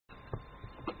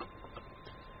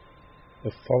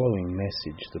The following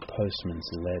message, The Postman's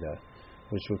Letter,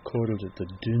 was recorded at the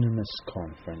Dunamis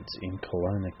Conference in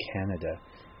Kelowna, Canada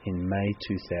in May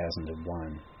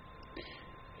 2001.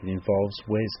 It involves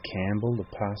Wes Campbell,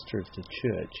 the pastor of the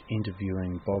church,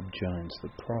 interviewing Bob Jones,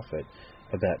 the prophet,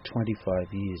 about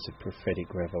 25 years of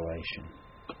prophetic revelation.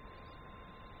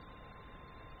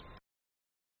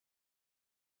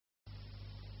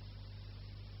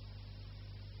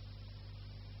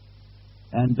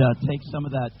 And take some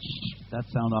of that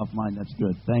sound off mine. That's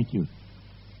good. Thank you.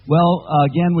 Well,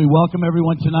 again, we welcome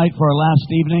everyone tonight for our last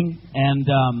evening.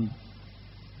 And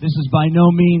this is by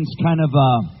no means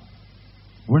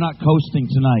we're not coasting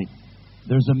tonight.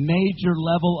 There's a major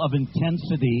level of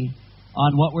intensity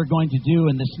on what we're going to do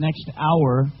in this next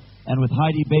hour. And with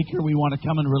Heidi Baker, we want to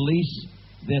come and release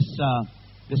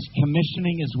this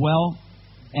commissioning as well.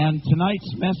 And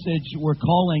tonight's message we're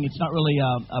calling, it's not really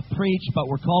a preach, but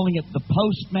we're calling it The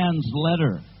Postman's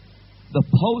Letter. The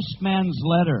Postman's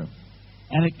Letter.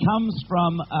 And it comes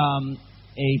from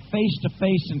a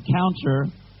face-to-face encounter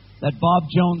that Bob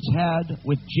Jones had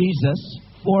with Jesus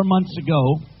 4 months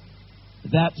ago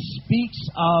that speaks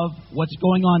of what's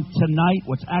going on tonight,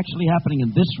 what's actually happening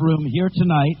in this room here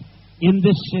tonight, in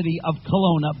this city of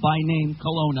Kelowna, by name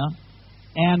Kelowna.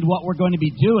 And what we're going to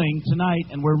be doing tonight,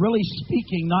 and we're really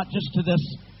speaking not just to this,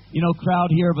 crowd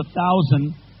here of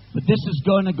 1,000, but this is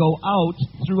going to go out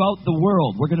throughout the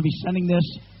world. We're going to be sending this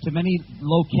to many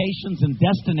locations and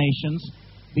destinations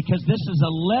because this is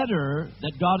a letter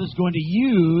that God is going to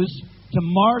use to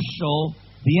marshal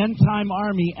the end-time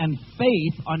army and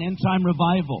faith on end-time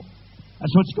revival.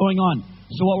 That's what's going on.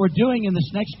 So what we're doing in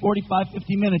this next 45,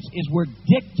 50 minutes is we're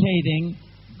dictating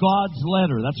God's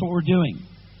letter. That's what we're doing.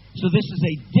 So this is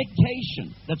a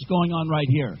dictation that's going on right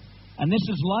here. And this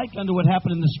is like unto what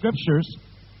happened in the Scriptures.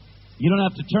 You don't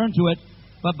have to turn to it,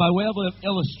 but by way of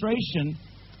illustration,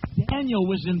 Daniel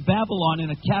was in Babylon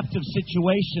in a captive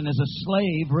situation as a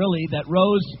slave, really, that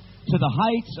rose to the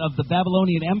heights of the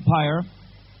Babylonian Empire.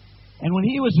 And when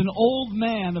he was an old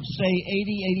man of, say,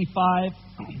 80, 85,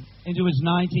 into his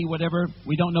 90, whatever,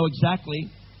 we don't know exactly,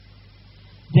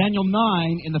 Daniel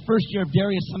 9, in the first year of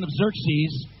Darius, son of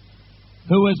Xerxes,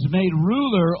 who was made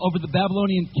ruler over the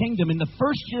Babylonian kingdom, in the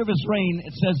first year of his reign,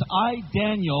 it says, I,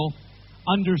 Daniel,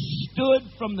 understood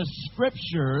from the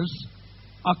Scriptures,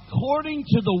 according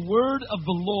to the word of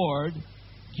the Lord,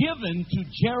 given to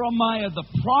Jeremiah the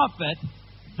prophet,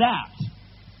 that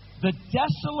the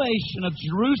desolation of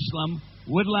Jerusalem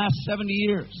would last 70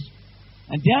 years.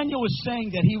 And Daniel was saying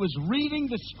that he was reading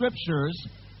the Scriptures,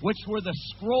 which were the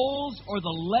scrolls or the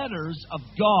letters of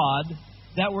God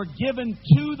that were given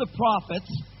to the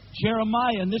prophets,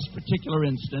 Jeremiah in this particular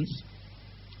instance.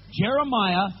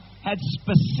 Jeremiah had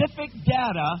specific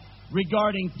data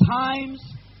regarding times,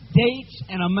 dates,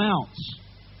 and amounts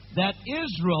that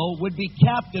Israel would be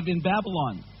captive in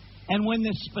Babylon. And when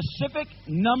this specific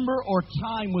number or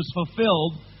time was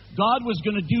fulfilled, God was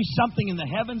going to do something in the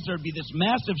heavens. There would be this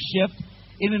massive shift.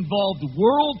 It involved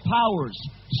world powers,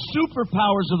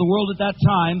 superpowers of the world at that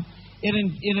time.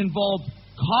 It involved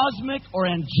cosmic or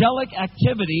angelic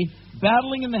activity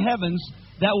battling in the heavens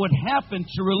that would happen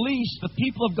to release the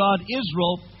people of God,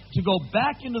 Israel, to go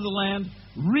back into the land,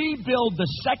 rebuild the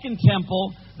second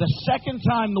temple, the second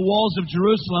time the walls of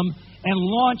Jerusalem, and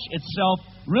launch itself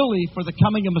really for the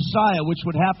coming of Messiah, which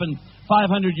would happen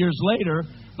 500 years later,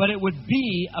 but it would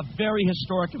be a very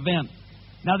historic event.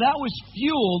 Now that was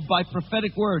fueled by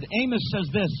prophetic word. Amos says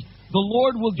this, the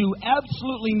Lord will do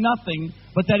absolutely nothing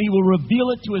but that He will reveal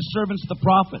it to His servants, the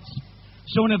prophets.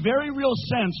 So in a very real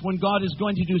sense, when God is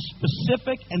going to do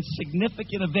specific and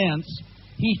significant events,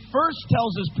 He first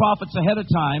tells His prophets ahead of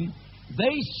time.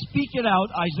 They speak it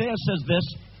out. Isaiah says this,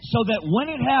 so that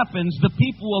when it happens, the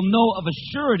people will know of a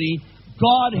surety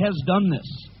God has done this.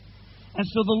 And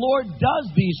so the Lord does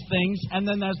these things, and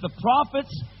then as the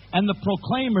prophets and the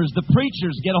proclaimers, the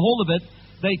preachers, get a hold of it,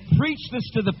 they preach this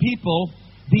to the people.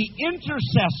 The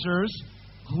intercessors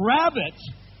grab it,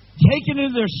 take it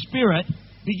into their spirit,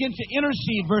 begin to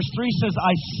intercede. Verse 3 says,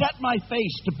 I set my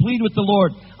face to plead with the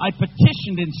Lord. I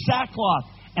petitioned in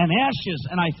sackcloth and ashes,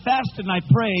 and I fasted and I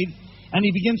prayed. And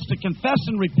he begins to confess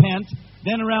and repent.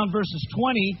 Then around verses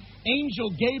 20,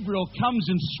 Angel Gabriel comes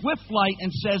in swift light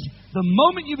and says, the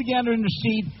moment you began to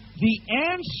intercede, the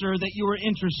answer that you were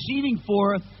interceding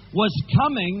for was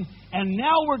coming, and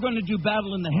now we're going to do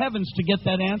battle in the heavens to get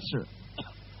that answer.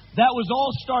 That was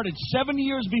all started 70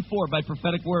 years before by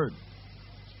prophetic word.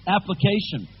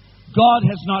 Application. God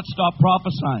has not stopped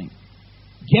prophesying.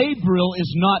 Gabriel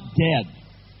is not dead.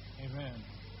 Amen.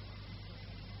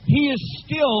 He is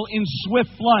still in swift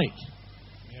flight.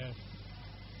 Yes.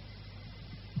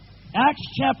 Acts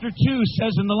chapter 2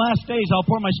 says, in the last days I'll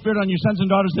pour my Spirit on your sons and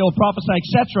daughters, they will prophesy,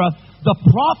 etc. The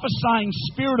prophesying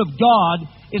Spirit of God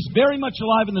is very much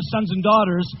alive in the sons and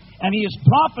daughters, and He is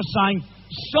prophesying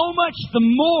so much the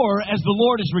more as the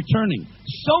Lord is returning.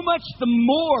 So much the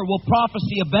more will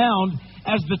prophecy abound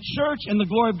as the church and the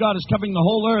glory of God is covering the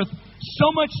whole earth.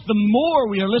 So much the more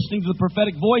we are listening to the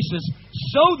prophetic voices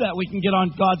so that we can get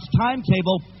on God's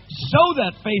timetable, so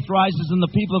that faith rises in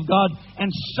the people of God, and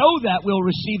so that we'll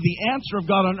receive the answer of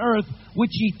God on earth,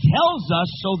 which He tells us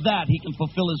so that He can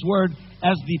fulfill His word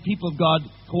as the people of God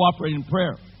cooperate in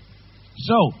prayer.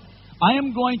 So, I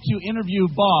am going to interview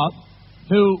Bob,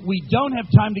 who we don't have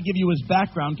time to give you his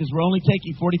background because we're only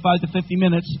taking 45 to 50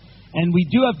 minutes, and we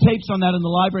do have tapes on that in the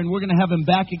library, and we're going to have him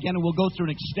back again, and we'll go through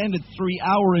an extended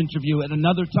 3-hour interview at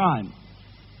another time.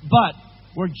 But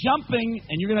we're jumping,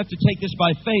 and you're going to have to take this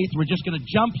by faith. We're just going to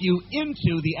jump you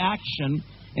into the action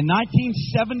in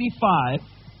 1975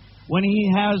 when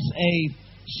he has a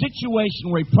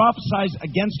situation where he prophesies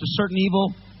against a certain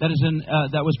evil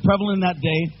that was prevalent in that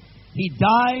day. He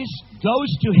dies, goes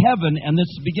to heaven, and this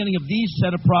is the beginning of these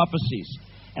set of prophecies.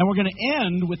 And we're going to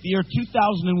end with the year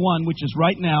 2001, which is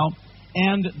right now,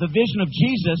 and the vision of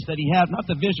Jesus that he had, not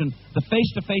the vision, the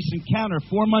face-to-face encounter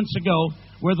 4 months ago,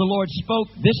 where the Lord spoke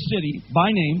this city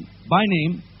by name,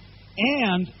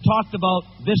 and talked about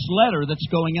this letter that's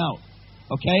going out.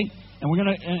 Okay?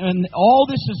 And all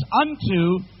this is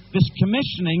unto this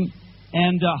commissioning,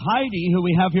 and Heidi, who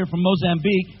we have here from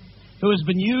Mozambique, who has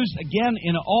been used again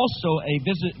in also a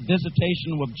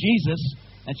visitation of Jesus,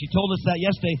 and she told us that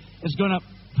yesterday, is going to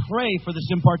pray for this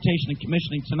impartation and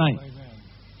commissioning tonight. Amen.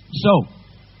 So,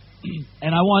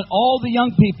 and I want all the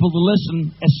young people to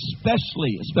listen,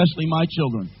 especially my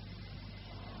children.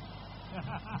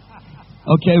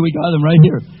 Okay, we got them right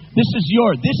here. This is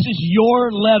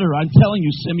your letter. I'm telling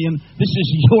you, Simeon, this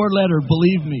is your letter,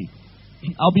 believe me.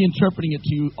 I'll be interpreting it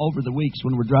to you over the weeks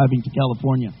when we're driving to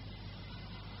California.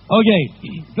 Okay,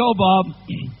 go, Bob.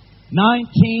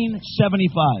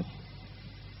 1975.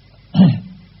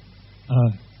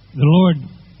 The Lord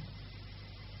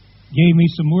gave me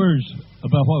some words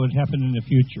about what would happen in the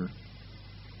future.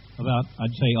 About,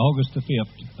 I'd say, August the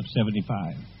 5th of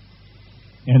 75.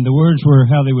 And the words were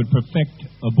how they would perfect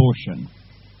abortion.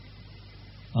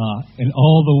 And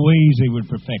all the ways they would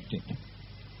perfect it.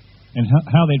 And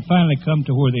how they'd finally come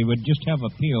to where they would just have a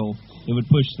pill that would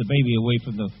push the baby away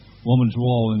from the woman's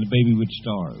wall and the baby would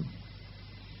starve.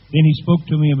 Then he spoke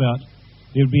to me about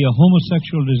there would be a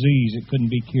homosexual disease that couldn't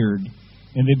be cured.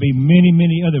 And there'd be many,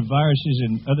 many other viruses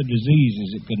and other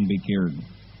diseases that couldn't be cured.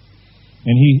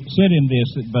 And he said in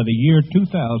this that by the year 2000,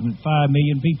 5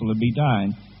 million people would be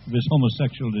dying of this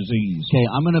homosexual disease. Okay,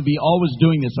 I'm going to be always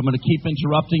doing this. I'm going to keep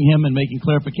interrupting him and making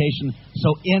clarification.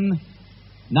 So in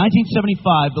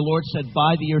 1975, the Lord said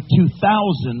by the year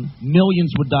 2000,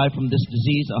 millions would die from this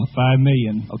disease. 5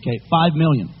 million. Okay, 5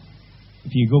 million.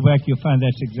 If you go back, you'll find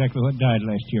that's exactly what died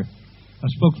last year. I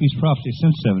spoke these prophecies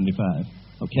since 75.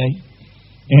 Okay.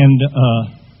 And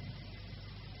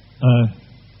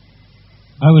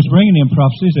I was bringing in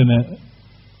prophecies,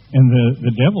 and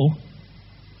the devil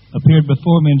appeared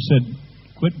before me and said,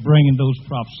 "Quit bringing those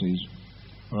prophecies,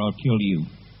 or I'll kill you."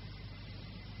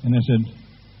 And I said,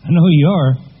 "I know who you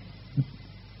are.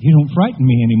 You don't frighten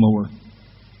me anymore.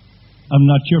 I'm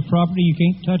not your property. You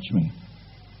can't touch me."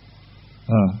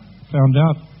 Found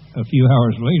out a few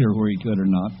hours later where he could or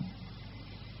not,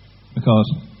 because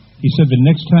he said, "The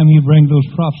next time you bring those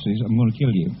prophecies, I'm going to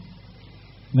kill you."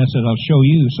 And I said, "I'll show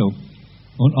you." So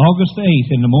on August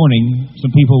 8th in the morning,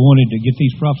 some people wanted to get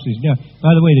these prophecies down.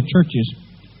 By the way, the churches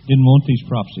didn't want these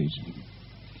prophecies.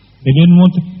 They didn't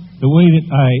want the way that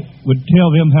I would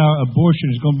tell them how abortion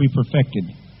is going to be perfected.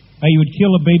 How you would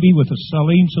kill a baby with a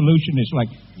saline solution is like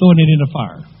throwing it in a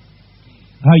fire.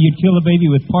 How you'd kill a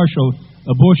baby with partial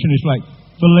abortion is like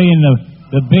filleting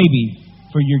the baby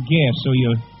for your guests, so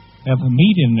you have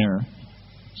meat in there.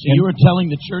 So you were telling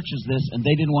the churches this, and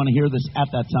they didn't want to hear this at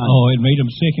that time. Oh, it made them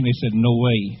sick, and they said, "No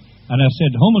way." And I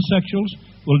said, homosexuals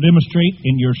will demonstrate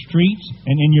in your streets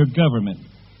and in your government.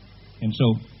 And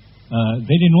so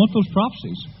they didn't want those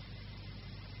prophecies.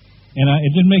 And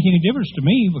it didn't make any difference to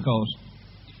me, because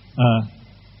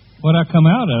what I come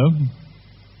out of,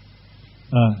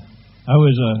 I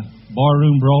was a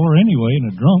barroom brawler anyway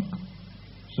and a drunk.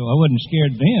 So I wasn't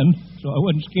scared then. So I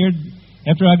wasn't scared.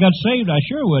 After I got saved, I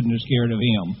sure wasn't as scared of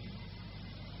him.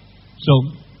 So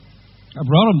I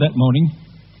brought him that morning.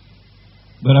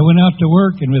 But I went out to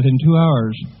work, and within 2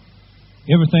 hours,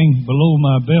 everything below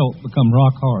my belt become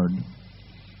rock hard.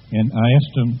 And I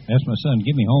asked my son,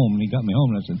 "Get me home." And he got me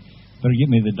home, and I said, "Better get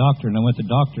me to the doctor." And I went to the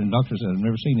doctor, and the doctor said, "I've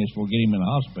never seen this before. Get him in the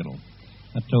hospital."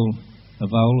 I told of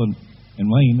Viola and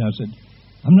Wayne. I said,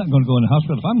 I'm not going to go in the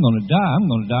hospital. If I'm going to die, I'm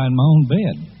going to die in my own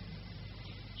bed.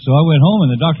 So I went home,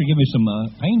 and the doctor gave me some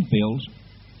pain pills.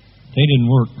 They didn't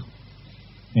work.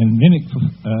 And then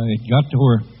it got to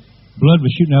where blood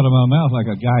was shooting out of my mouth like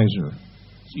a geyser.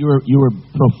 So you were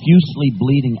profusely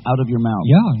bleeding out of your mouth.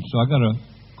 Yeah, so I got a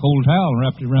cold towel and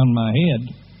wrapped it around my head,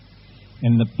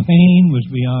 and the pain was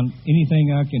beyond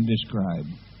anything I can describe.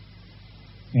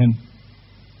 And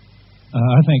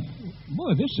I think,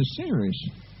 boy, this is serious.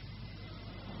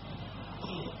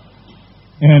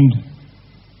 And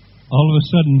all of a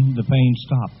sudden, the pain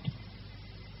stopped.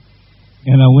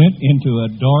 And I went into a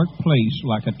dark place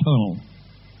like a tunnel.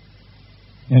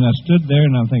 And I stood there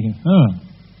and I'm thinking,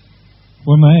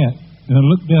 where am I at? And I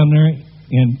looked down there,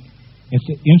 and at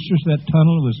the entrance of that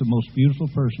tunnel was the most beautiful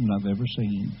person I've ever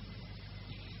seen.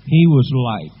 He was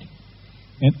light.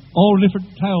 And all different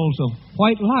towels of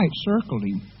white light circled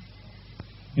him.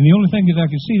 And the only thing that I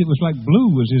could see that was like blue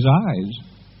was his eyes.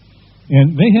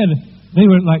 And they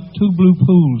were like two blue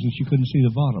pools that you couldn't see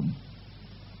the bottom.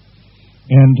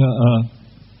 And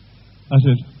I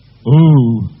said,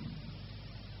 oh,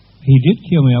 he did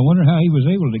kill me. I wonder how he was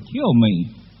able to kill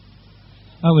me.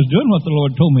 I was doing what the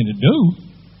Lord told me to do.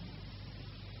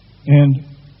 And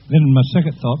then my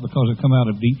second thought, because I come out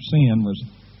of deep sin, was,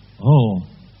 oh,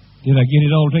 did I get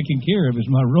it all taken care of? Is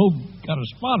my robe got a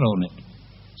spot on it?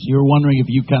 So you were wondering if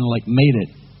you kind of like made it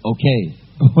okay.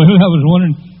 Well, I was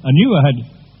wondering, I knew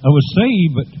I was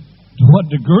saved, but to what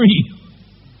degree?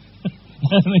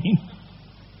 I mean,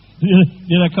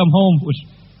 did I come home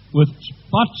with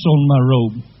spots on my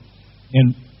robe?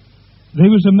 And there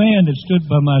was a man that stood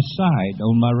by my side,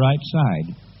 on my right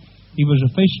side. He was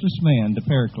a faceless man, the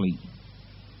Paraclete.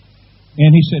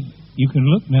 And he said, you can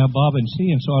look now, Bob, and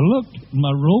see. And so I looked, and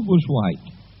my robe was white.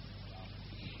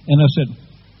 And I said,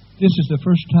 this is the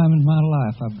first time in my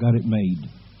life I've got it made.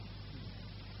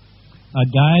 I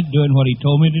died doing what he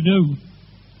told me to do.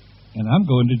 And I'm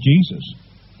going to Jesus.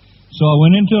 So I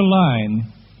went into a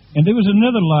line, and there was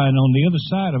another line on the other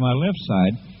side of my left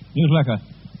side. It was like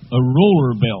a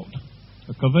roller belt,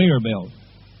 a conveyor belt.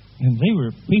 And there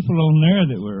were people on there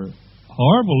that were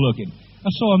horrible looking.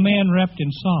 I saw a man wrapped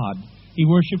in sod. He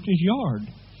worshipped his yard.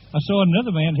 I saw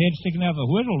another man, head sticking out of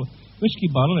a whiskey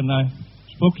bottle, and I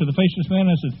spoke to the faceless man.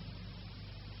 I said,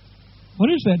 what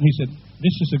is that? And he said,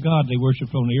 this is the God they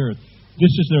worshipped on the earth.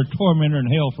 This is their tormentor in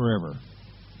hell forever.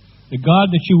 The God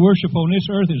that you worship on this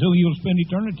earth is who you'll spend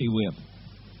eternity with.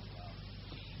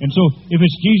 And so, if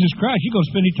it's Jesus Christ, you're going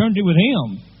to spend eternity with Him.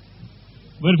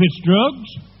 But if it's drugs,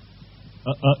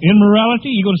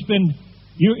 immorality, you're going to spend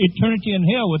your eternity in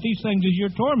hell with these things as your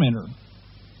tormentor.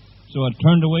 So I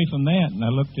turned away from that, and I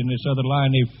looked in this other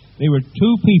line. They were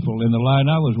two people in the line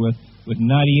I was with 98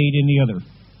 in the other.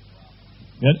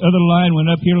 That other line went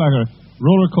up here like a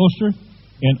roller coaster,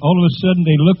 and all of a sudden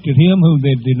they looked at Him whom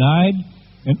they denied,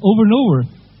 and over,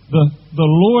 the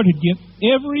Lord had given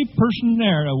every person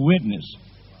there a witness.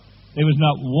 There was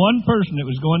not one person that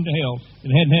was going to hell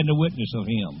that hadn't had a witness of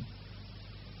Him.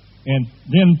 And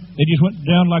then they just went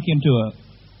down like into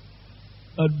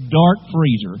a dark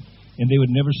freezer, and they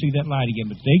would never see that light again.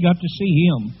 But they got to see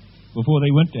Him before they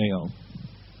went to hell.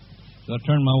 So I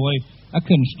turned my way. I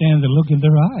couldn't stand the look in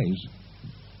their eyes.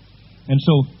 And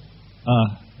so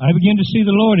I began to see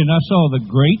the Lord, and I saw the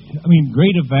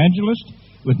great evangelist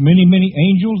with many, many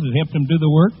angels that helped him do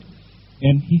the work.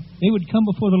 And they would come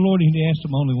before the Lord, and He'd ask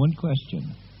them only one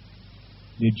question.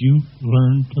 Did you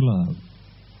learn to love?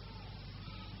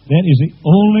 That is the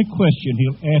only question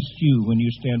He'll ask you when you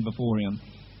stand before Him.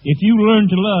 If you learn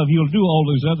to love, you'll do all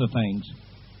those other things.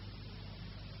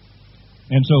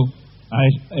 And so,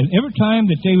 and every time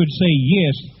that they would say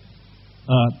yes,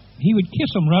 He would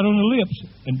kiss them right on the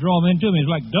lips and draw them into Him. It's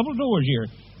like double doors here.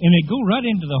 And they'd go right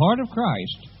into the heart of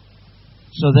Christ.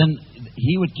 So then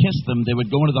He would kiss them, they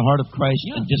would go into the heart of Christ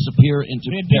and disappear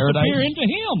into paradise? Disappear into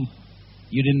Him.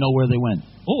 You didn't know where they went?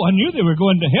 Oh, I knew they were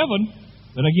going to heaven,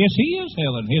 but I guess He is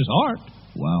heaven, His heart.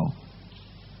 Wow.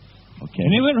 Okay.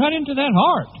 And they went right into that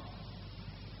heart.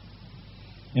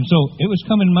 And so it was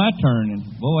coming my turn, and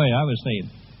boy, I was saying,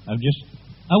 I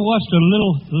watched a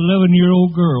little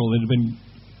 11-year-old girl that had been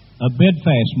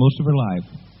bedfast most of her life.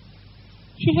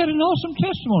 She had an awesome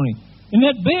testimony. In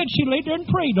that bed, she laid there and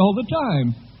prayed all the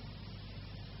time.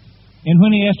 And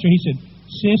when he asked her, he said,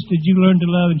 Sis, did you learn to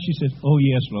love? And she said, oh,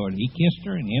 yes, Lord. He kissed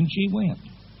her, and in she went.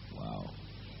 Wow.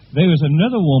 There was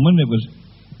another woman that was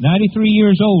 93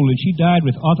 years old, and she died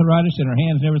with arthritis in her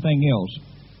hands and everything else.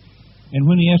 And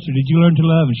when he asked her, did you learn to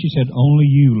love? And she said, only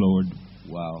you, Lord.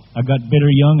 Wow. I got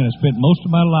bitter young, and I spent most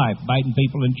of my life biting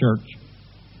people in church.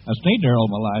 I stayed there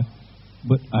all my life.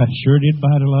 but I sure did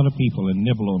bite a lot of people and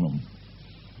nibble on them.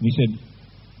 And he said,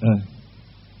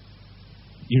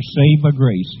 you're saved by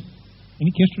grace. And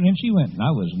he kissed her, and she went. And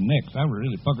I was next. I was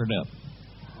really puckered up.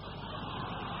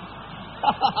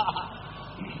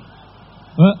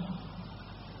 Well,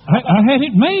 I had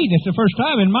it made. It's the first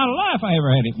time in my life I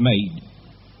ever had it made.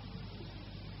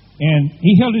 And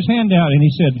he held his hand out, and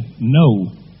he said,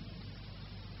 no.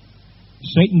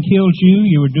 Satan killed you.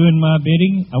 You were doing my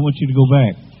bidding. I want you to go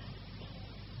back.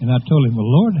 And I told him, well,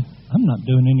 Lord, I'm not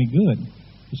doing any good.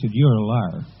 He said, you're a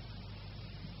liar.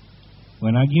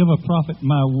 When I give a prophet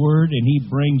my word and he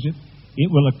brings it,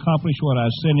 it will accomplish what I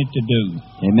sent it to do.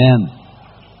 Amen.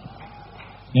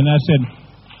 And I said,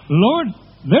 Lord,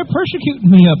 they're persecuting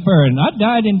me up there, and I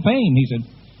died in pain. He said,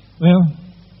 well,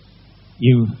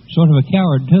 you sort of a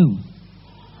coward, too.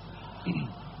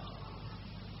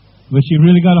 But you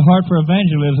really got a heart for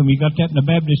evangelism. You got that in the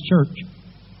Baptist church.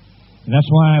 And that's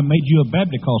why I made you a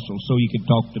Baptist-costal, so you could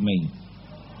talk to me.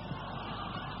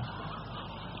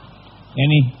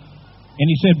 And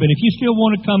he said, but if you still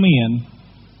want to come in,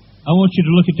 I want you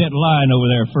to look at that line over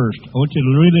there first. I want you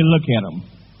to really look at them.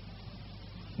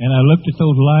 And I looked at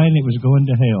those lines, it was going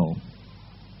to hell.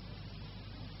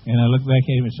 And I looked back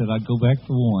at him and said, I'd go back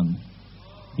for one.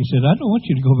 He said, I don't want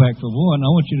you to go back for one. I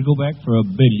want you to go back for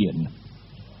 1 billion.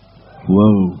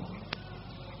 Whoa.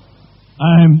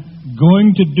 I'm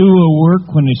going to do a work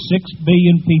when there's 6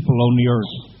 billion people on the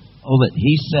earth. Oh, that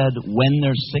he said when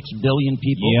there's 6 billion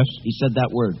people? Yes. He said that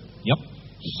word. Yep.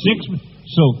 6.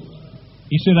 So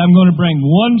he said, I'm going to bring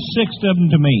 1/6 of them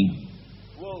to me.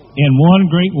 Whoa. In one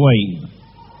great wave.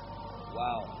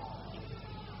 Wow.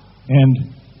 And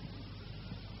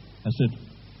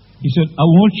he said, I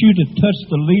want you to touch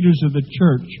the leaders of the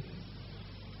church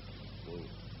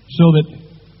so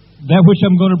that which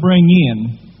I'm going to bring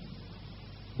in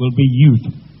will be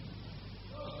youth.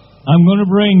 I'm going to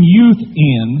bring youth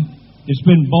in. It's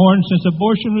been born since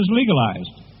abortion was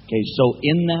legalized. Okay, so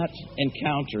in that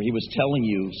encounter, he was telling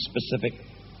you specific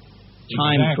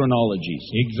time chronologies.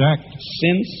 Exact.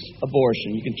 Since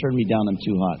abortion, you can turn me down, I'm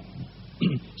too hot.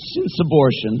 Since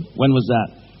abortion, when was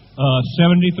that?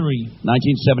 73.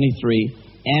 1973.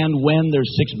 And when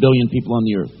there's 6 billion people on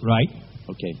the earth. Right.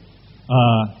 Okay.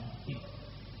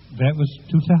 That was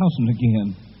 2000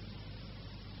 again.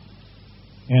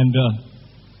 And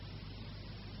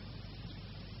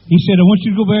he said, I want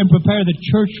you to go there and prepare the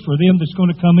church for them that's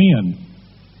going to come in.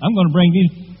 I'm going to bring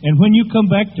these. And when you come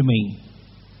back to me,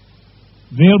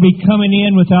 they'll be coming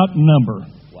in without number.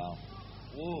 Wow.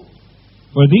 Whoa.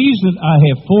 For these that I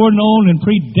have foreknown and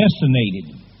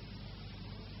predestinated,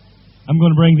 I'm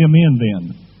going to bring them in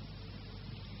then.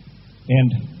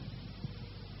 And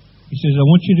he says, I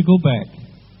want you to go back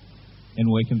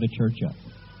and waken the church up.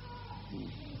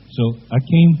 So I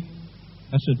came,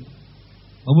 I said,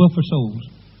 I will for souls.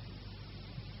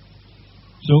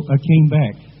 So I came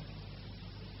back,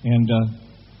 and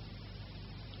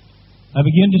I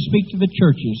began to speak to the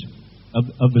churches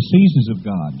of the seasons of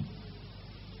God.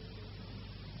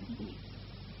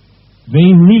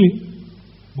 They really,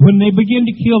 when they began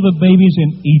to kill the babies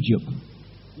in Egypt,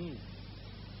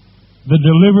 the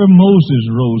deliverer Moses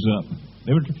rose up.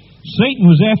 Satan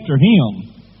was after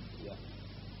him.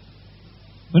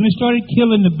 When they started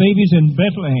killing the babies in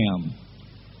Bethlehem,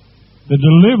 the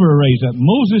deliverer raised up.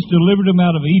 Moses delivered them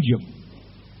out of Egypt.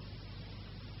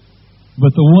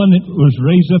 But the one that was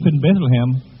raised up in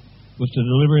Bethlehem was to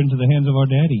deliver into the hands of our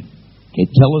daddy. Okay,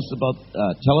 tell us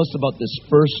about this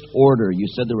first order. You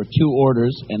said there were 2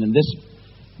 orders, and in this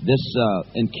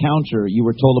encounter, you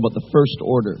were told about the first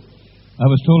order. I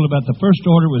was told about the first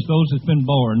order was those that's been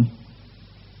born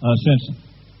since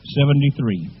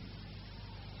 73.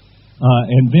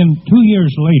 And then 2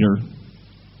 years later,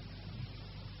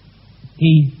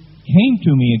 he came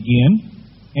to me again,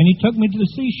 and he took me to the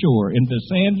seashore, into the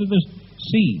sands of the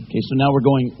sea. Okay, so now we're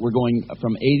going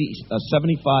from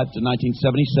 75 to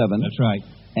 1977. That's right.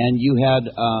 And you had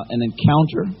an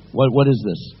encounter. What is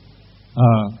this?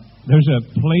 There's a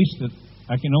place that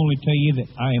I can only tell you that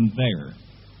I am there.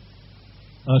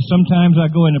 Sometimes I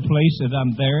go in a place that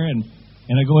I'm there, and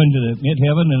I go into the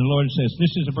mid-heaven, and the Lord says,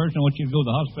 this is a person I want you to go to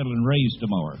the hospital and raise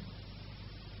tomorrow.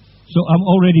 So I've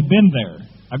already been there.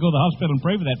 I go to the hospital and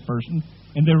pray for that person,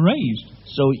 and they're raised.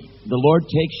 So the Lord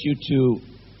takes you to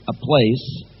a place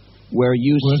where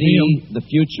you see the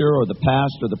future or the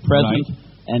past or the present,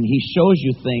 right, and He shows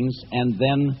you things, and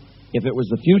then if it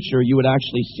was the future, you would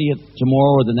actually see it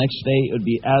tomorrow or the next day. It would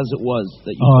be as it was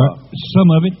that you saw.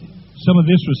 Some of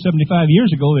this was 75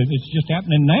 years ago. It's just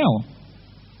happening now.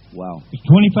 Wow. It's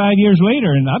 25 years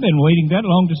later, and I've been waiting that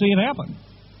long to see it happen.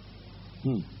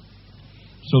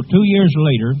 So 2 years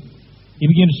later, he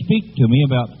began to speak to me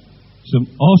about some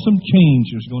awesome change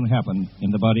that was going to happen in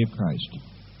the body of Christ.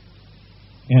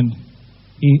 And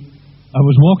I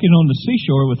was walking on the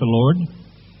seashore with the Lord,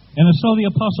 and I saw the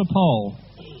Apostle Paul.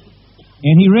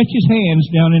 And he reached his hands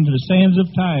down into the sands of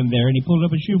time there, and he pulled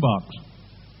up a shoebox.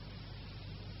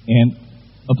 And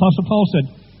Apostle Paul said,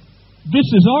 "This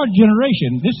is our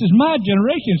generation. This is my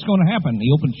generation. It's going to happen." He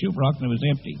opened the shoebox, and it was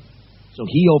empty. So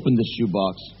he opened the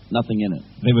shoebox, nothing in it.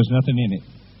 There was nothing in it.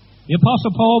 The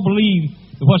Apostle Paul believed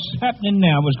that what's happening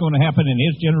now was going to happen in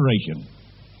his generation.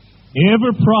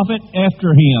 Every prophet after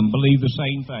him believed the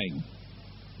same thing.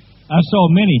 I saw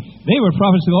many. They were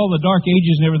prophets of all the dark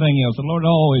ages and everything else. The Lord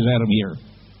always had them here.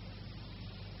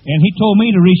 And he told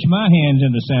me to reach my hands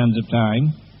in the sands of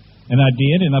time. And I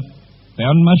did, and I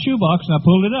found my shoebox, and I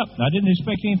pulled it up. And I didn't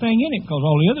expect anything in it because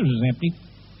all the others was empty.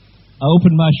 I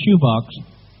opened my shoebox,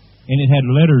 and it had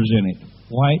letters in it,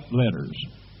 white letters.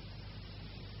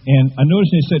 And I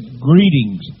noticed it said,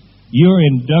 "Greetings. You're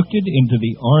inducted into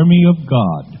the army of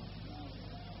God."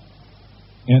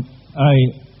 And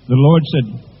the Lord said,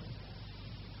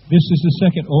 "This is the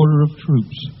second order of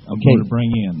troops I'm going to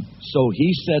bring in." So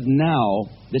he said now,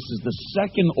 this is the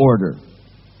second order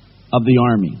of the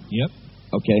army. Yep.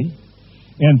 Okay.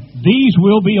 And these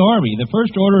will be army. The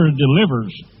first order of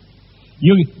deliverers.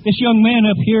 This young man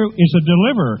up here is a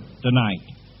deliverer tonight.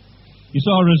 You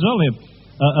saw a result of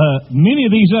many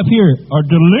of these up here are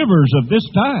deliverers of this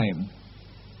time.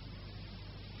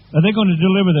 They're going to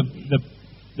deliver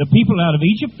the people out of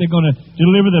Egypt. They're going to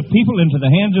deliver the people into the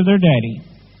hands of their daddy.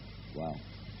 Wow.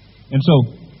 And so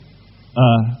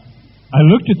I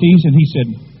looked at these, and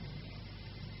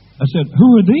I said,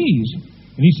 "Who are these?"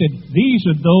 And he said, "These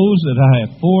are those that I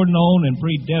have foreknown and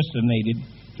predestinated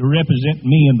to represent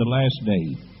me in the last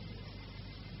day.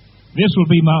 This will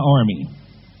be my army.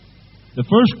 The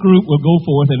first group will go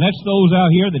forth," and that's those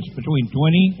out here that's between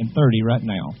 20 and 30 right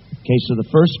now. Okay, so the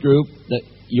first group that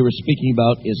you were speaking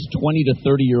about is 20 to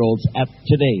 30-year-olds at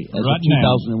today, as right of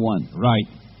 2001. Now. Right.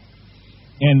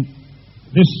 And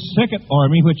this second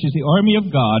army, which is the army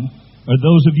of God, are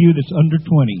those of you that's under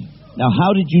 20. Now,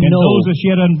 how did you and know? Those that's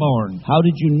yet unborn. How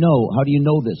did you know? How do you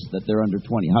know this, that they're under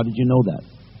 20? How did you know that?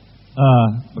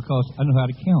 Because I know how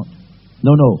to count.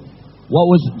 No. What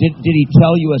was? Did he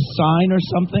tell you a sign or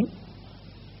something?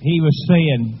 He was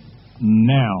saying,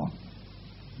 "Now,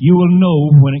 you will know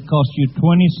when it costs you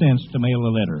 20 cents to mail a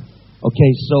letter."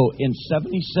 Okay, so in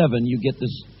 77, you get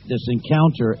this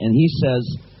encounter, and he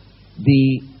says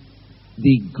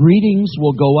the greetings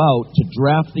will go out to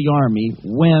draft the army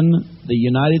when the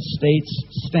United States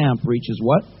stamp reaches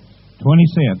what? 20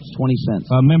 cents. 20 cents.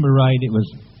 If I remember right, it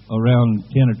was around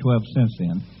 10 or 12 cents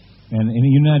then. And in the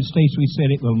United States, we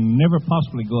said it will never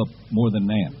possibly go up more than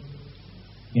that.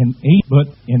 But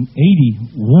in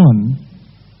 81,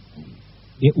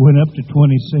 it went up to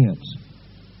 20 cents.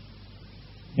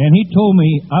 And he told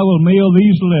me, "I will mail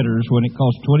these letters when it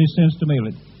costs 20 cents to mail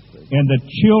it. And the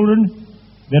children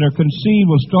that are conceived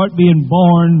will start being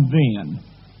born then."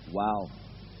 Wow.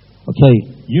 Okay.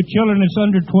 Your children that's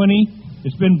under 20,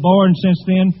 that's been born since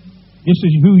then, this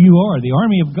is who you are, the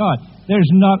army of God.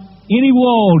 There's not any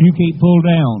wall you can't pull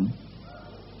down.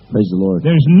 Praise the Lord.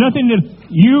 There's nothing that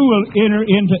you will enter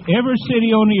into every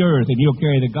city on the earth, and you'll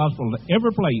carry the gospel to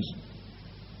every place.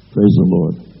 Praise the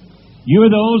Lord. You are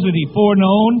those that he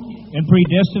foreknown and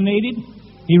predestinated.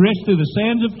 He reached through the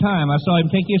sands of time. I saw him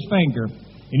take his finger,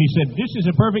 and he said, "This is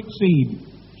a perfect seed.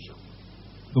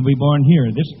 Going to be born here.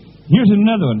 Here's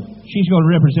another one. She's going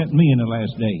to represent me in the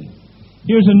last day.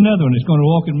 Here's another one that's going to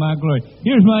walk in my glory.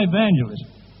 Here's my evangelist.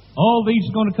 All these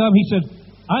are going to come." He said,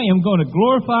 "I am going to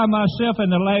glorify myself in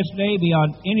the last day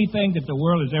beyond anything that the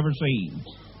world has ever seen.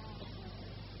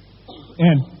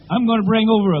 And I'm going to bring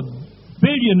over 1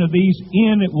 billion of these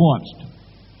in at once.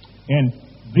 And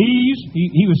these,"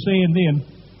 he was saying then,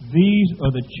 "these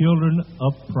are the children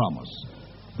of promise."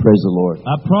 Praise the Lord.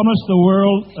 I promised the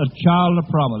world a child of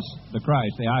promise, the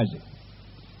Christ, the Isaac.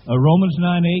 Romans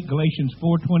 9:8, Galatians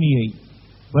 4:28.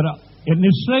 But in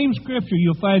this same scripture,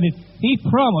 you'll find that he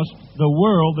promised the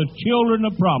world the children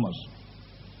of promise.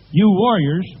 You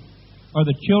warriors are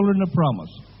the children of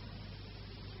promise.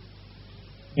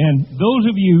 And those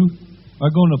of you are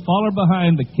going to follow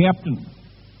behind the captain.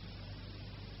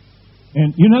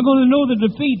 And you're not going to know the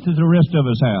defeat that the rest of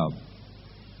us have.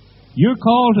 You're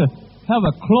called to have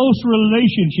a close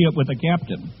relationship with the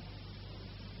captain.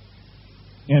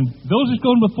 And those that's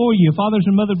going before you, fathers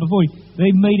and mothers before you,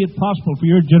 they've made it possible for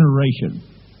your generation.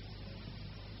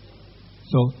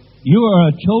 So you are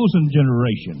a chosen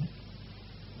generation.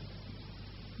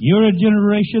 You're a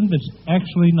generation that's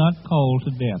actually not called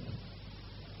to death.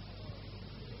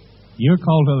 You're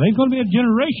called to. There's going to be a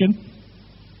generation.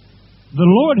 The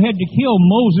Lord had to kill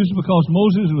Moses because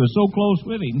Moses was so close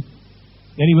with him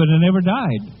that he would have never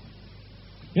died.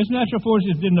 His natural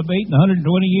forces didn't abate in 120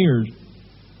 years.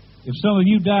 If some of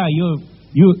you die,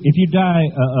 if you die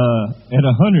at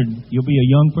 100, you'll be a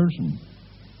young person.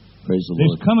 Praise the Lord.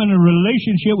 There's coming a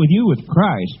relationship with you with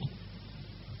Christ.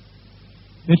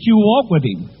 That you walk with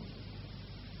Him.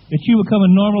 That you become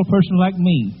a normal person like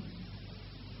me.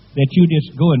 That you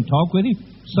just go and talk with Him.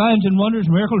 Signs and wonders,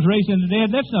 miracles, raising the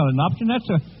dead, that's not an option.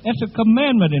 That's a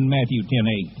commandment in Matthew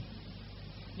 10:8.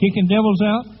 Kicking devils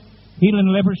out, healing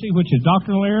leprosy, which is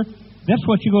doctrinal error, that's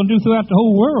what you're going to do throughout the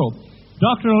whole world.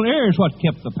 Doctrinal error is what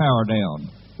kept the power down.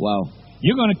 Wow.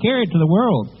 You're going to carry it to the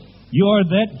world. You are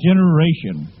that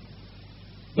generation.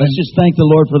 Let's just thank the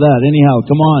Lord for that. Anyhow,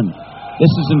 come on.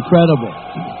 This is incredible.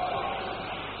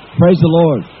 Praise the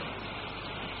Lord.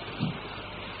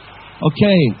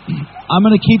 Okay, I'm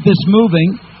going to keep this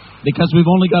moving because we've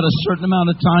only got a certain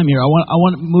amount of time here. I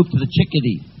want to move to the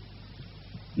chickadee.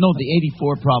 No, the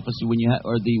 84 prophecy when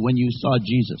you saw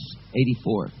Jesus.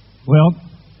 84. Well,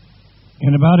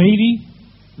 in about 80,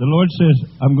 the Lord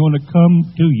says, I'm going to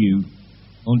come to you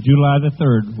on July the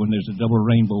 3rd when there's a double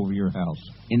rainbow over your house.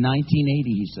 In 1980,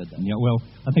 he said that. Yeah, well,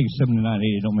 I think it's 79, 80,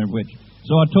 I don't remember which.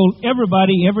 So I told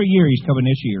everybody every year he's coming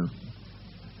this year.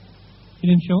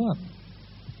 He didn't show up.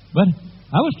 But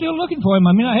I was still looking for him.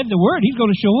 I mean, I had the word he's going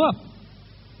to show up.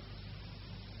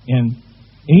 In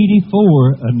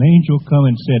 84, an angel come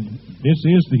and said, this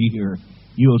is the year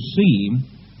you'll see him.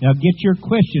 Now get your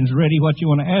questions ready, what you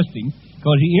want to ask him,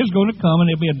 because he is going to come and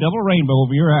there'll be a double rainbow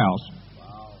over your house.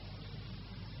 Wow.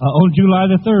 On July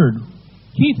the 3rd.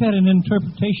 Keith had an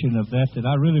interpretation of that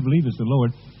I really believe is the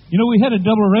Lord. You know, we had a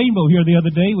double rainbow here the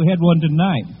other day. We had one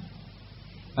tonight.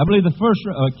 I believe the first,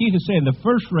 Keith is saying the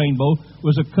first rainbow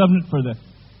was a covenant for the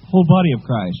whole body of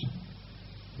Christ.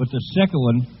 But the second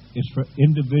one is for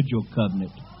individual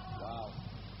covenant. Wow.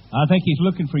 I think he's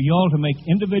looking for y'all to make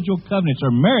individual covenants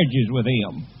or marriages with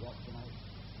him.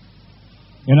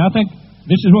 And I think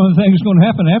this is one of the things that's going to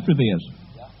happen after this.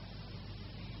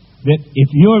 That if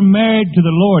you're married to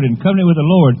the Lord and covenant with the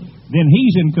Lord, then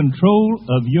He's in control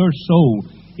of your soul.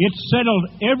 It's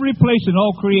settled every place in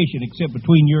all creation except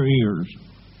between your ears.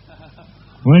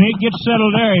 When it gets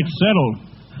settled there, it's settled.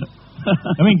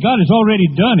 I mean, God has already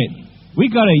done it.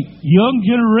 We've got a young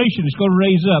generation that's going to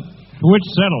raise up to where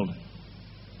it's settled.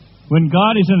 When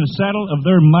God is in the saddle of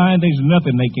their mind, there's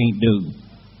nothing they can't do.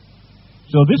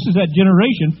 So this is that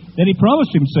generation that He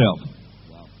promised Himself.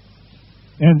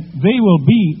 And they will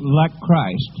be like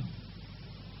Christ.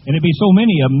 And there'll be so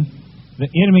many of them, the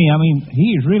enemy, I mean,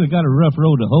 he has really got a rough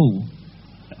road to hoe.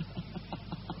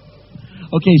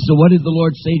 Okay, so what did the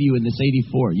Lord say to you in this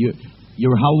 84? You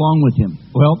were how long with Him?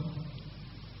 Well,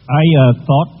 I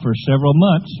thought for several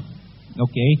months,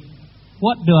 okay,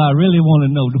 what do I really want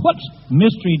to know? What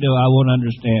mystery do I want to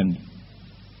understand?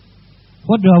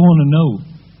 What do I want to know?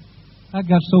 I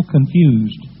got so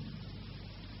confused.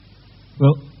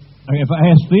 Well, if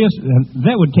I ask this,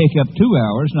 that would take up 2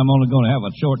 hours, and I'm only going to have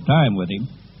a short time with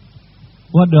him.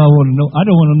 What do I want to know? I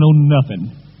don't want to know nothing.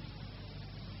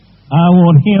 I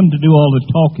want him to do all the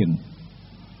talking.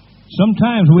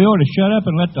 Sometimes we ought to shut up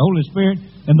and let the Holy Spirit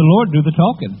and the Lord do the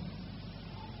talking.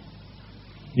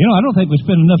 You know, I don't think we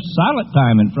spend enough silent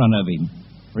time in front of him,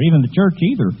 or even the church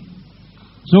either.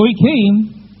 So he came,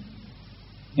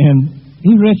 and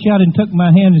he reached out and took my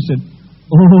hand and said,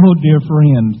 "Oh, dear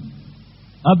friend,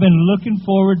 I've been looking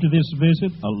forward to this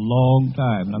visit a long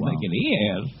time." And I'm thinking, he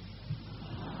has.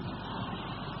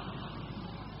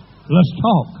 Let's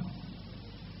talk.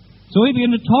 So he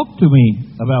began to talk to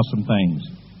me about some things.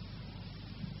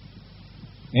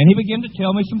 And he began to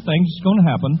tell me some things that's going to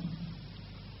happen.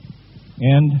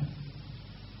 And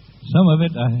some of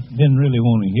it I didn't really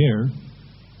want to hear.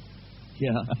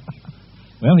 Yeah.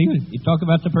 Well, he talked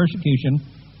about the persecution,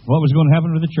 what was going to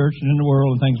happen to the church and in the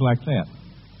world and things like that.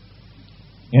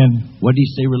 And what did he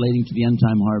say relating to the end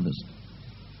time harvest?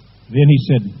 Then he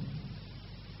said,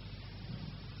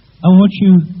 I want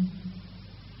you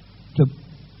to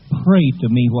pray to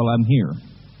me while I'm here.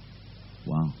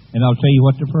 Wow. And I'll tell you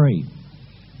what to pray.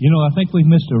 You know, I think we've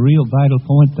missed a real vital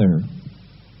point there.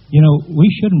 You know, we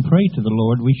shouldn't pray to the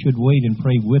Lord. We should wait and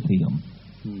pray with Him.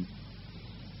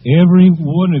 Every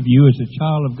one of you is a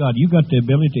child of God. You've got the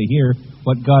ability to hear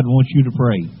what God wants you to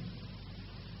pray.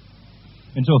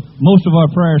 And so most of our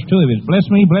prayers to Him is, bless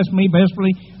me, bless me, bless me.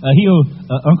 Heal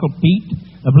Uncle Pete.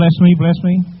 Bless me, bless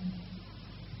me.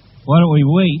 Why don't we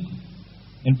wait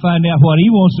and find out what He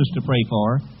wants us to pray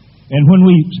for? And when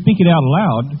we speak it out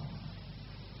loud,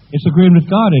 it's agreeing with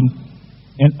God.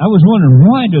 And I was wondering,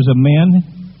 why does a man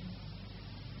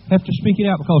have to speak it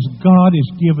out because God has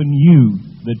given you,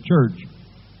 the church.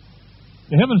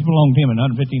 The heavens belong to Him in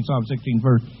 115 Psalm 16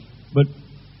 verse. But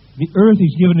the earth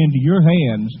is given into your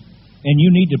hands, and you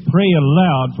need to pray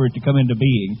aloud for it to come into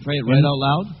being. Pray it right out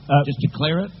loud? Just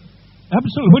declare it?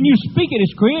 Absolutely. When you speak it,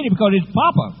 it's created because it's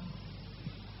Papa.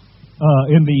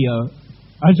 In the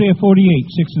Isaiah 48,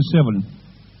 6 and 7.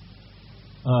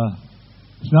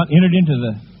 It's not entered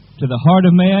into the heart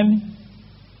of man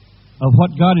of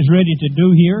what God is ready to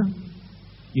do here.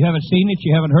 You haven't seen it,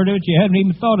 you haven't heard of it, you haven't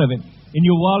even thought of it. In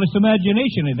your wildest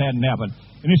imagination, it hadn't happened.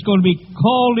 And it's going to be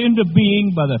called into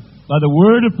being by the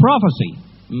word of prophecy.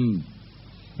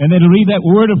 And then to read that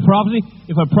word of prophecy,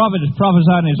 if a prophet is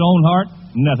prophesying in his own heart,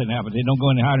 nothing happens. It don't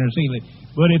go any higher than a ceiling.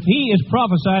 But if he is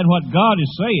prophesying what God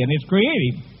is saying, it's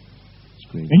creative.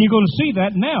 And you're going to see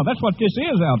that now. That's what this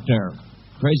is out there.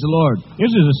 Praise the Lord.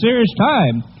 This is a serious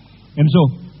time. And so,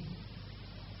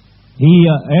 he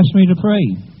asked me to pray.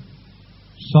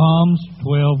 Psalms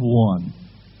 12:1.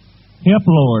 Help,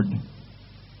 Lord,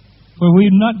 for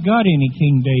we've not got any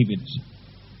King Davids.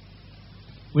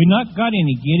 We've not got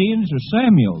any Gideons or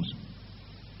Samuels.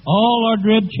 All our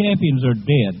dread champions are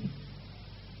dead.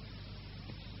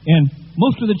 And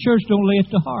most of the church don't lay it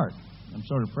to heart. I'm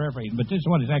sort of paraphrasing, but this is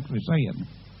what he's actually saying.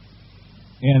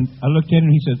 And I looked at him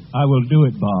and he said, I will do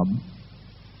it, Bob.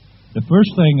 The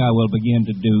first thing I will begin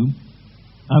to do,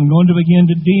 I'm going to begin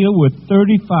to deal with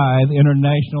 35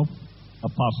 international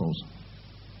apostles.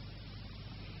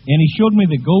 And he showed me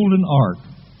the golden ark.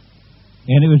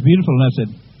 And it was beautiful. And I said,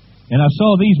 and I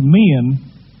saw these men,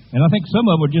 and I think some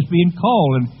of them were just being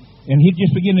called, and he'd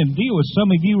just begin to deal with some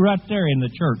of you right there in the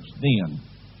church then.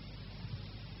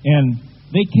 And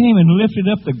they came and lifted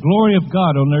up the glory of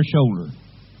God on their shoulder.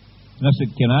 And I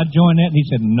said, can I join that? And he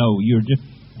said, no, you're just,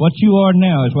 what you are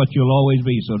now is what you'll always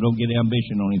be, so don't get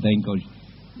ambition on anything, because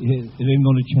it ain't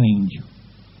going to change.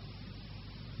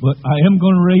 But I am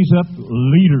going to raise up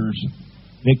leaders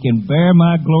that can bear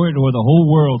my glory to where the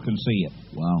whole world can see it.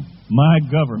 Wow. My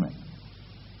government.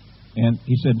 And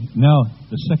he said, now,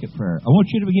 the second prayer. I want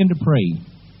you to begin to pray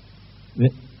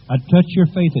that I touch your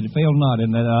faith that it fail not,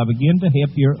 and that I begin to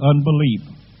help your unbelief.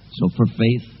 So for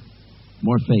faith,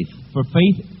 more faith. For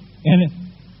faith, and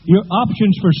your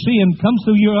options for sin come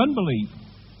through your unbelief.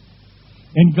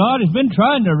 And God has been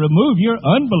trying to remove your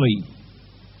unbelief.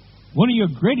 One of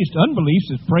your greatest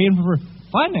unbeliefs is praying for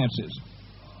finances.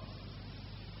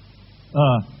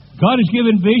 God has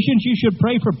given visions. You should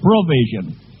pray for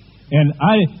provision. And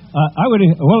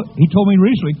he told me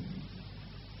recently,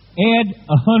 add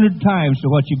 100 times to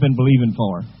what you've been believing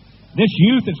for. This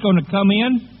youth that's going to come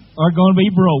in are going to be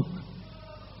broke.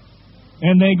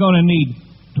 And they're going to need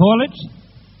toilets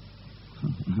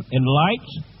and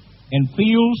lights and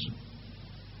fields.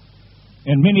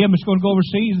 And many of them is going to go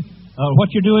overseas. What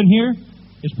you're doing here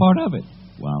is part of it.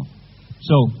 Wow.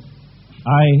 So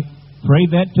I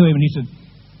prayed that to him, and he said,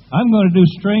 I'm going to do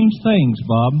strange things,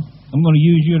 Bob. I'm going to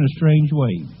use you in a strange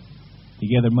way to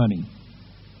gather money.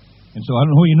 And so I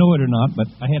don't know whether you know it or not, but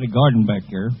I had a garden back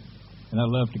here, and I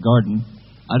love to garden.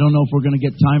 I don't know if we're going to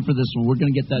get time for this one. We're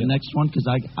going to get that next one, because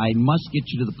I must get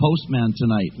you to the postman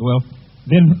tonight. Well,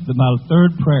 then my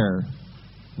third prayer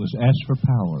was ask for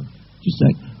power. Just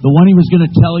a sec. The one he was going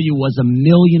to tell you was $1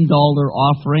 million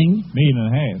offering.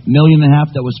 $1.5 million. $1.5 million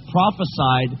that was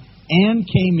prophesied and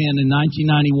came in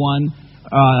 1991.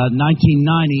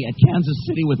 1990 at Kansas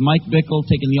City with Mike Bickle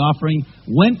taking the offering,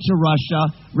 went to Russia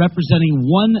representing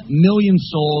 1 million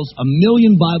souls. 1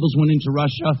 million Bibles went into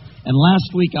Russia. And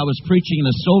last week I was preaching in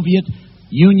a Soviet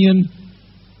Union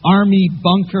army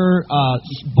bunker,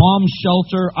 bomb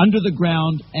shelter under the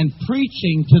ground, and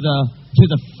preaching to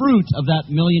the fruit of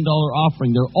that $1 million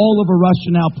offering. They're all over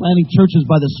Russia now, planting churches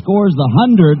by the scores, the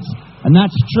hundreds, and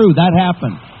that's true. That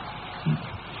happened.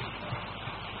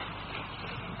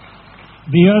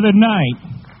 The other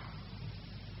night,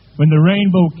 when the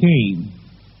rainbow came,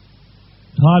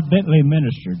 Todd Bentley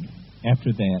ministered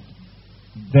after that.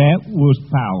 That was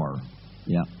power.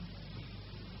 Yeah.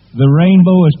 The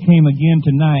rainbow has came again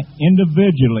tonight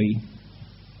individually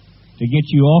to get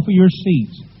you off of your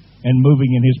seats and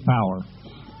moving in His power.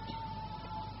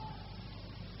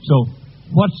 So,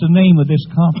 what's the name of this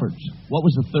conference? What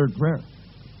was the third prayer?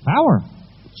 Power.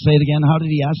 Say it again. How did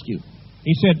he ask you?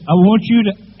 He said, I want you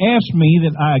to ask me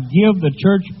that I give the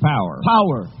church power.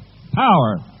 Power.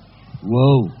 Power.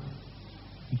 Whoa.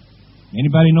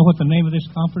 Anybody know what the name of this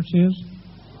conference is?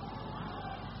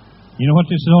 You know what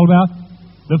this is all about?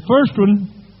 The first one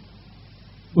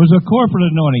was a corporate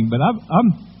anointing, but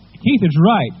Keith is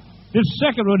right. This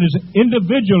second one is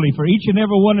individually for each and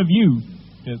every one of you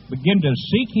to begin to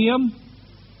seek Him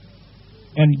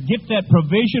and get that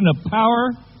provision of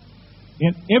power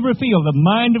in every field. The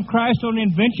mind of Christ on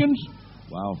inventions.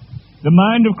 Wow. The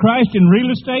mind of Christ in real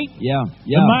estate. Yeah.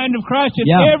 The mind of Christ in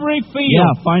Yeah. every field.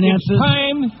 Yeah, finances. It's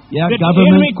time Yeah, that government.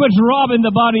 the enemy quits robbing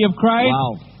the body of Christ.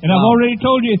 Wow. And I've Wow. already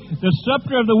told you, the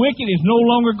scepter of the wicked is no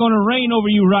longer going to reign over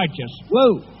you righteous.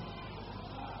 Whoa.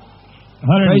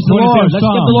 Praise the Lord. Let's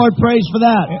give the Lord praise for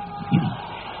that.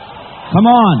 Come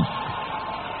on.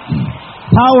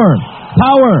 Power,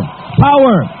 power,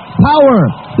 power, power,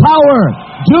 power.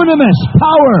 Dunamis,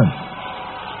 power.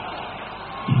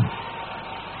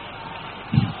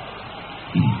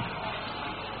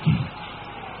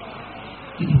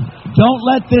 Don't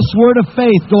let this word of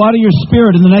faith go out of your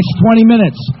spirit in the next 20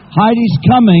 minutes. Heidi's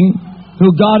coming,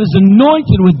 who God has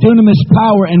anointed with dunamis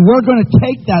power, and we're going to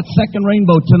take that second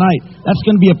rainbow tonight. That's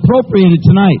going to be appropriated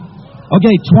tonight.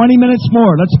 Okay, 20 minutes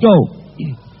more. Let's go.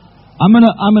 I'm going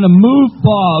to move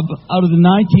Bob out of the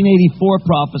 1984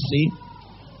 prophecy.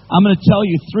 I'm going to tell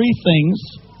you three things.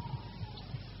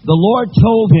 The Lord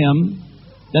told him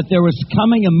that there was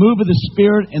coming a move of the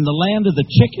Spirit in the land of the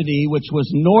Chickadee, which was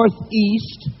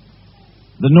northeast,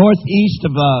 the northeast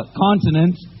of a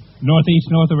continent. Northeast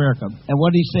North America. And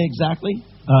what did he say exactly?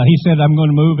 He said, "I'm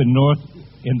going to move in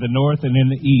the north and in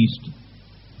the east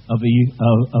of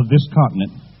this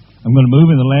continent. I'm going to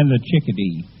move in the land of the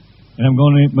Chickadee, and I'm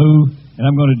going to move, and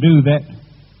I'm going to do that.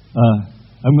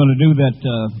 I'm going to do that.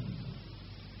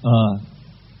 Let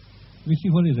me see,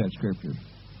 what is that scripture?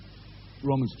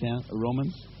 Romans 10.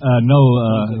 Romans?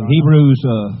 Hebrews.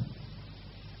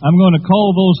 I'm going to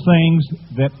call those things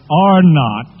that are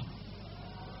not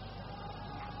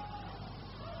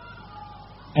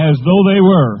as though they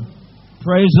were."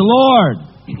 Praise the Lord.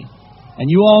 And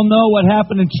you all know what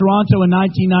happened in Toronto in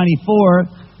 1994,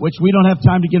 which we don't have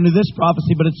time to get into this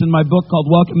prophecy, but it's in my book called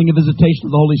Welcoming a Visitation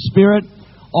of the Holy Spirit.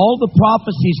 All the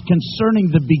prophecies concerning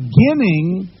the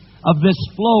beginning of this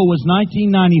flow was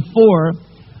 1994.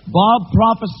 Bob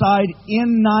prophesied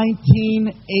in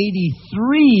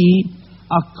 1983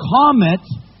 a comet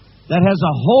that has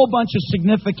a whole bunch of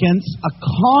significance, a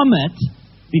comet,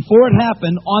 before it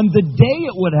happened, on the day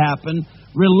it would happen,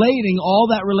 relating all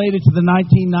that related to the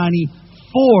 1994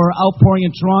 outpouring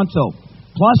in Toronto.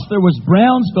 Plus, there was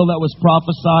Brownsville that was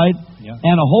prophesied,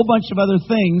 and a whole bunch of other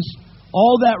things,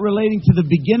 all that relating to the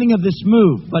beginning of this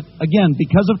move. But again,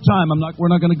 because of time,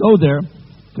 we're not going to go there,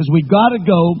 because we've got to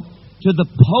go to the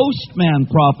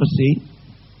postman prophecy.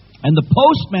 And the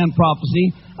postman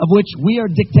prophecy, of which we are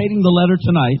dictating the letter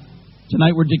tonight,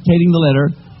 we're dictating the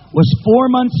letter, was 4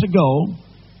 months ago,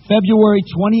 February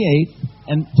 28th.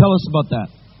 And tell us about that.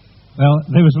 Well,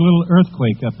 there was a little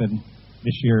earthquake up in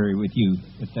this area with you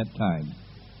at that time.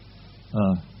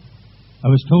 I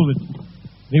was told that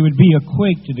there would be a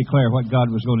quake to declare what God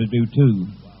was going to do too.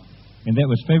 And that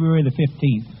was February the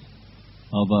 15th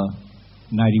of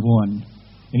 91.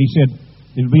 And he said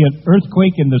there would be an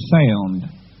earthquake in the sound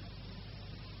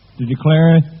to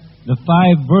declare the 5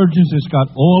 virgins that's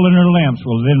got oil in their lamps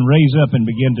will then raise up and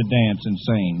begin to dance and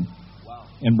sing. Wow.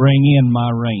 And bring in my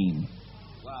rain.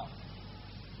 Wow.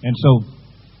 And so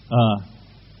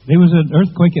there was an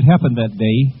earthquake that happened that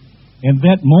day. And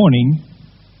that morning,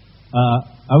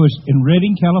 I was in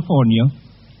Redding, California,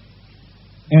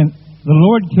 and the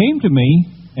Lord came to me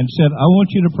and said, "I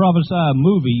want you to prophesy a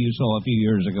movie you saw a few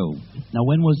years ago." Now,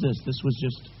 when was this? This was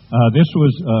just... This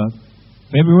was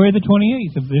February the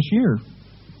 28th of this year.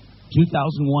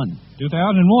 2001.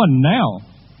 2001, now.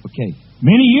 Okay.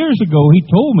 Many years ago, he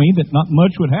told me that not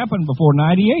much would happen before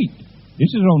 98.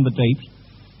 This is on the tapes.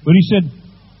 But he said,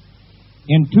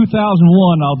 in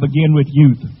 2001, I'll begin with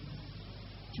youth.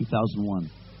 2001.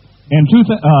 And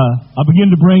I'll begin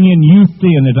to bring in youth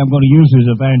then that I'm going to use as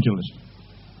evangelists.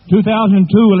 2002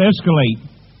 will escalate.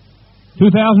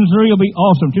 2003 will be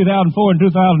awesome. 2004 and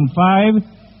 2005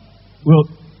 will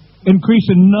increase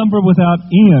in number without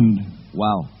end.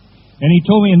 Wow. And he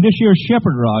told me in this year's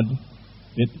shepherd rod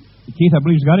that, Keith, I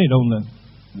believe he's got it on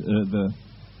the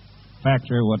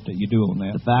facts or what you do on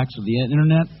that. The facts of the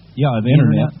internet? Yeah, the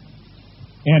internet.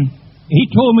 And he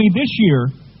told me this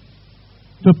year,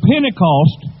 to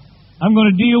Pentecost, I'm going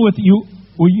to deal with you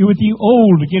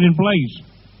old to get in place.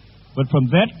 But from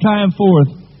that time forth,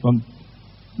 from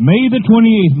May the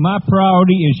 28th, my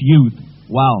priority is youth.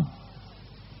 Wow.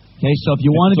 Okay, so if you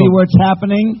want to be where it's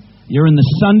happening, you're in the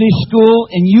Sunday school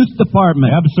and youth department.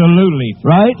 Absolutely.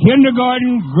 Right?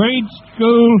 Kindergarten, grade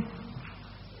school,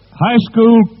 high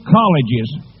school, colleges.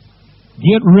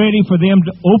 Get ready for them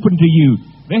to open to you.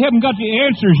 They haven't got the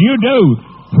answers. You do.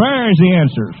 Prayer is the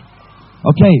answers.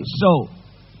 Okay, so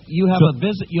you have a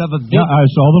visit. You have a visit. Yeah, I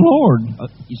saw the Lord.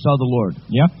 You saw the Lord.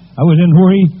 Yeah, I was in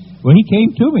where he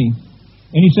came to me,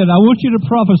 and he said, "I want you to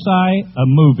prophesy a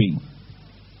movie."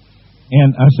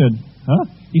 And I said, huh?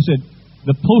 He said,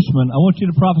 the postman, I want you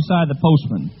to prophesy the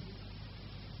postman.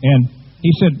 And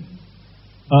he said,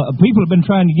 people have been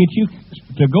trying to get you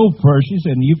to go places,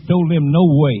 and you've told them no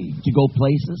way. To go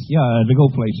places? Yeah, to go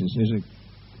places. There's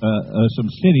some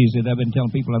cities that I've been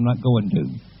telling people I'm not going to.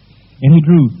 And he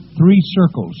drew 3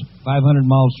 circles,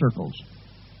 500-mile circles.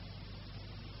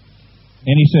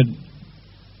 And he said,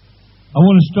 I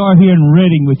want to start here in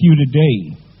Reading with you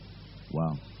today.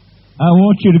 Wow. I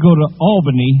want you to go to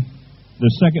Albany, the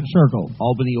second circle.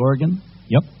 Albany, Oregon?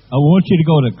 Yep. I want you to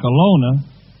go to Kelowna,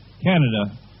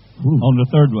 Canada, on the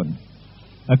third one.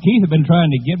 Now, Keith had been trying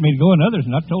to get me to go, and others,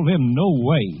 and I told him, no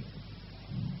way.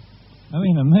 I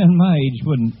mean, a man my age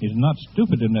is not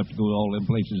stupid enough to go to all them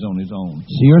places on his own.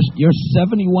 So you're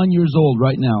 71 years old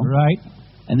right now. Right.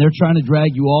 And they're trying to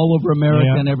drag you all over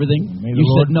America and everything. May you the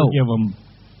Lord said no. forgive them.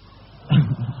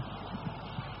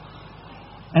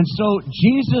 And so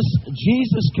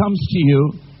Jesus comes to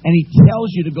you, and he tells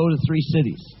you to go to 3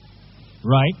 cities.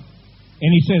 Right.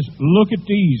 And he says, look at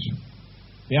these.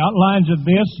 The outlines of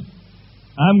this.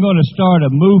 I'm going to start a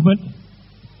movement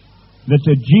that's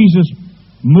a Jesus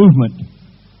movement.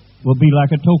 Will be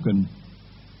like a token.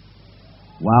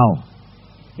 Wow.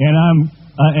 And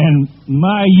and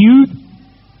my youth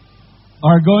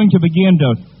are going to begin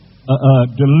to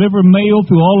deliver mail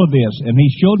through all of this. And he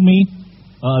showed me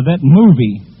that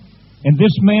movie. And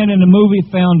this man in the movie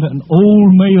found an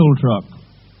old mail truck.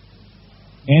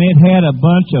 And it had a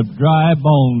bunch of dry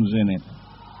bones in it.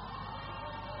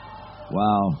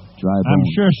 Wow, dry bones. I'm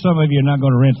sure some of you are not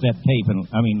going to rent that tape and,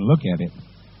 look at it.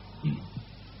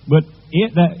 But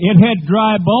it had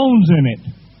dry bones in it.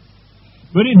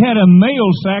 But it had a mail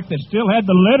sack that still had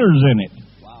the letters in it.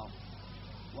 Wow.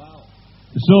 Wow.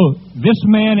 So this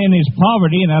man in his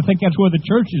poverty, and I think that's where the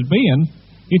church is being,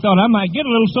 he thought, I might get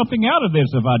a little something out of this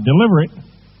if I deliver it.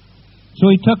 So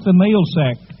he took the mail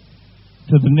sack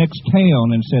to the next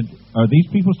town and said, are these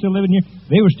people still living here?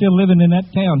 They were still living in that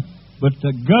town, but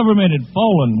the government had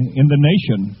fallen in the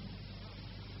nation.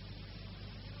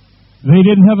 They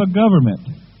didn't have a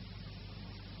government.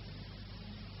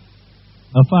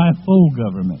 A 5-fold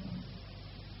government.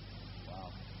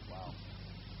 Wow. Wow.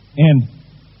 And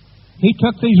he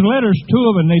took these letters to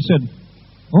them, and they said,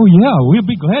 oh, yeah, we'll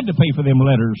be glad to pay for them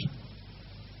letters.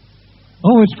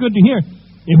 Oh, it's good to hear.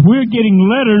 If we're getting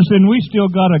letters, then we still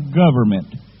got a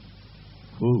government.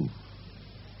 Ooh.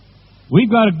 We've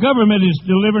got a government that's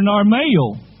delivering our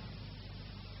mail.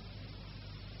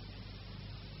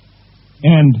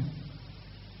 And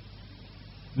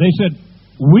they said,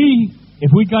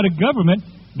 if we got a government,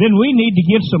 then we need to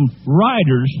get some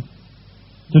riders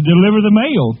to deliver the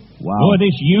mail. Wow. Boy,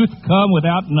 this youth come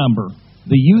without number.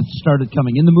 The youth started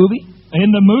coming in the movie?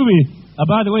 In the movie,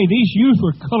 by the way, these youth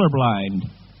were colorblind.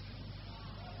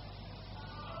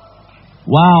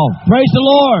 Wow. Praise the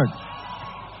Lord.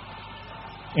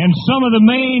 And some of the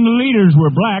main leaders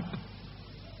were black.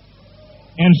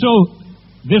 And so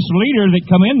this leader that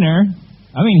come in there,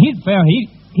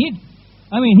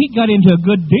 he got into a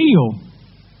good deal.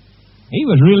 He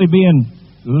was really being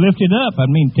lifted up,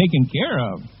 taken care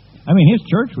of. His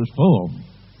church was full.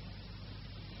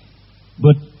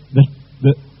 But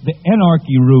the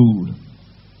anarchy ruled.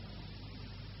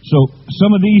 So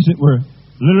some of these that were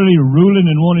literally ruling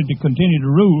and wanted to continue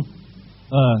to rule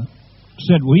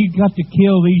said, we've got to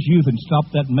kill these youth and stop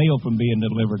that mail from being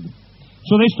delivered.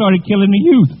 So they started killing the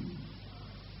youth.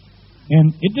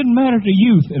 And it didn't matter to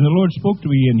youth, and the Lord spoke to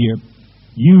me in here.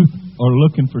 Youth are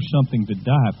looking for something to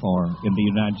die for in the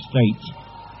United States.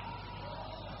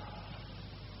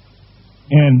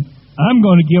 And I'm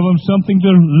going to give them something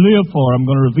to live for. I'm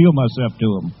going to reveal myself to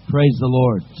them. Praise the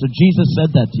Lord. So Jesus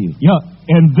said that to you? Yeah,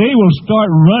 and they will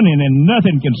start running, and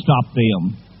nothing can stop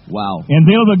them. Wow. And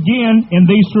they'll begin in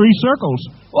these 3 circles.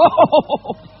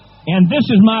 Oh! And this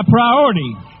is my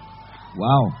priority.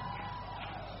 Wow.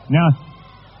 Now,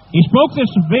 he spoke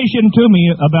this vision to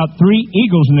me about 3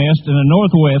 eagles' nests in the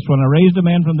northwest when I raised a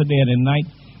man from the dead in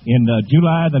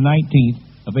July the 19th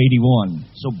of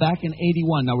 81. So back in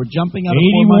 81. Now we're jumping out of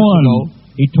 81, 4 months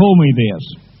ago. He told me this.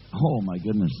 Oh, my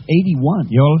goodness.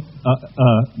 81.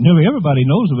 Nearly everybody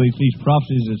knows of these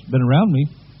prophecies that's been around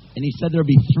me. And he said there'll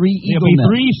be 3 eagle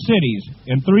There'll be nests. 3 cities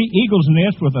and 3 eagles'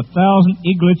 nests with 1,000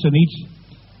 eaglets in each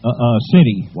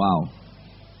city. Wow.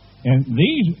 And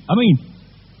these,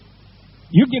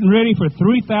 you're getting ready for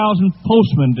 3,000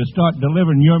 postmen to start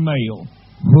delivering your mail.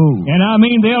 Ooh. And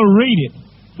they'll read it.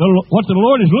 What the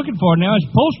Lord is looking for now is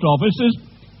post offices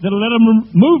that'll let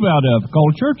them move out of,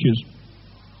 called churches.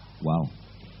 Wow.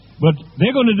 But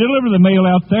they're going to deliver the mail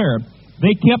out there.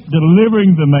 They kept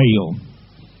delivering the mail.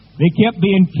 They kept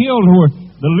being killed where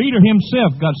The leader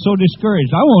himself got so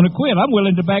discouraged. I want to quit. I'm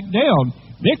willing to back down.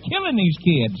 They're killing these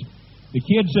kids. The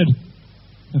kid said,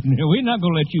 we're not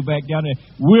going to let you back down.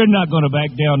 We're not going to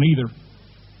back down either.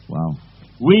 Wow.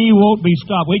 We won't be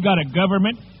stopped. We got a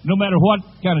government. No matter what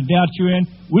kind of doubt you're in,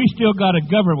 we still got a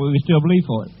government. We still believe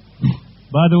for it.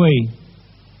 By the way,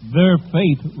 their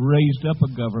faith raised up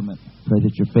a government. Pray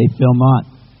that your faith fail not.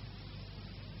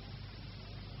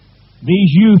 These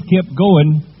youth kept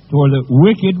going to where the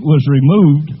wicked was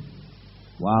removed.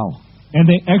 Wow. And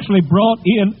they actually brought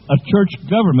in a church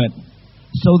government.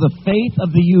 So the faith of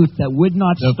the youth that would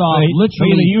not stop,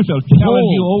 literally, the youth will challenge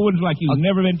you old ones like you've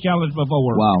never been challenged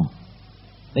before. Wow.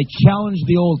 They challenged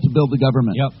the old to build the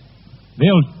government. Yep.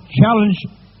 They'll challenge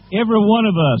every one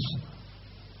of us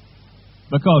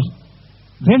because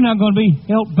they're not going to be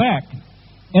held back.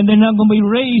 And they're not going to be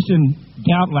raised in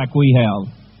doubt like we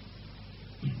have.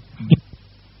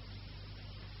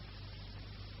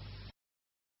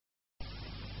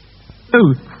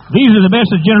 These are the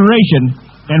best of generation.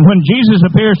 And when Jesus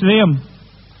appears to them,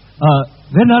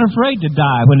 they're not afraid to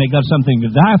die when they got something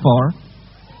to die for.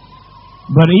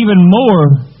 But even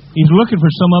more, He's looking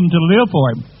for some of them to live for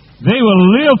Him. They will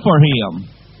live for Him.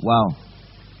 Wow.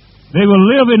 They will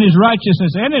live in His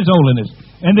righteousness and His holiness.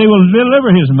 And they will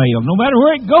deliver His mail. No matter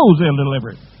where it goes, they'll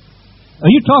deliver it.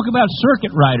 You talk about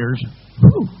circuit riders.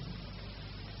 Whew.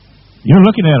 You're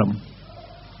looking at them.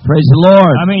 Praise the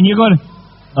Lord. I mean, you're going to...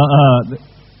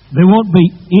 there won't be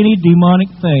any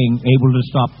demonic thing able to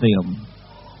stop them.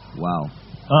 Wow.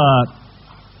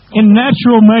 In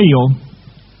natural mail,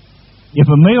 if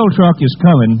a mail truck is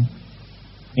coming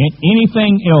and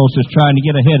anything else is trying to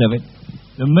get ahead of it,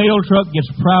 the mail truck gets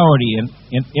priority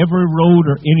in every road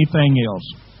or anything else.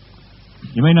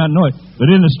 You may not know it,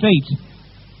 but in the States,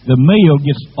 the mail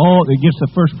gets the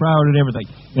first priority to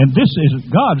everything. And this is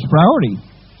God's priority.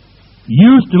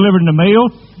 Youth delivering the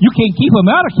mail, you can't keep them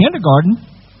out of kindergarten.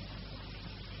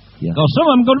 Yeah. Because some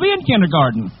of them are going to be in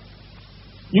kindergarten.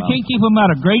 You can't keep them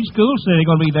out of grade school, so they're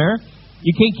going to be there.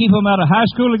 You can't keep them out of high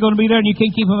school, they're going to be there. And you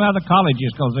can't keep them out of the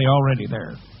colleges because they're already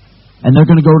there. And they're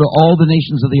going to go to all the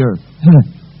nations of the earth.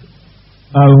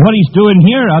 What He's doing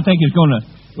here, I think is going to...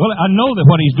 Well, I know that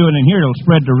what He's doing in here will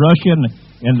spread to Russia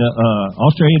and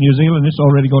Australia, New Zealand. It's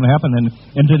already going to happen, and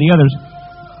to the others.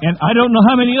 And I don't know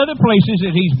how many other places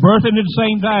that He's birthing at the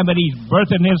same time, but He's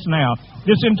birthing this now.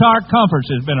 This entire conference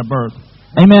has been a birth.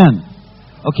 Amen.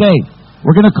 Okay,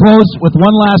 we're going to close with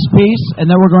one last piece, and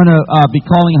then we're going to be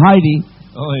calling Heidi.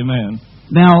 Oh, amen.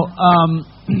 Now,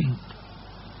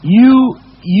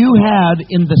 you had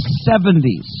in the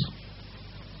 70s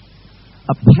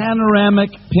a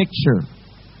panoramic picture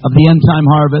of the end time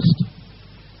harvest,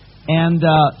 and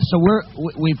so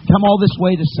we've come all this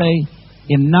way to say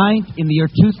in the year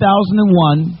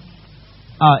 2001,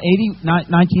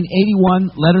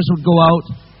 1981, letters would go out.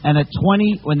 And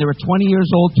when they were 20 years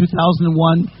old,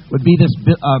 2001, would be this,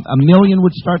 a million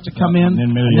would start to come in,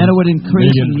 and then it would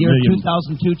increase in the year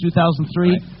 2002,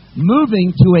 2003, moving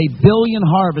to a billion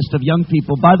harvest of young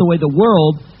people. By the way, the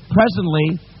world,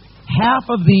 presently, half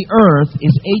of the earth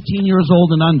is 18 years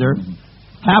old and under,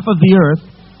 half of the earth,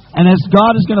 and as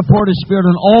God is going to pour His Spirit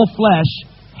on all flesh,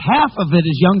 half of it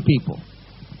is young people.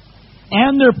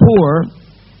 And they're poor,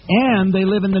 and they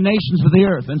live in the nations of the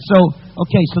earth. And so,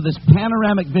 so this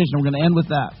panoramic vision, we're going to end with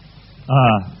that.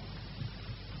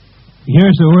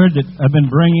 Here's the word that I've been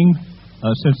bringing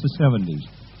since the 70s.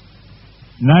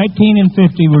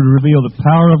 1950 would reveal the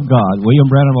power of God. William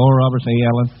Branham, Oral Roberts, A.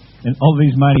 Allen, and all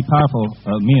these mighty, powerful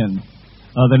men.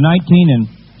 The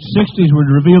 1960s would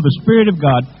reveal the Spirit of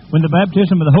God when the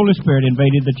baptism of the Holy Spirit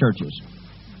invaded the churches.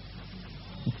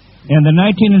 And the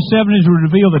 1970s would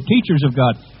reveal the teachers of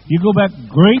God. You go back,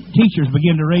 great teachers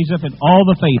begin to raise up in all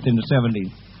the faith in the 70s.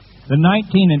 The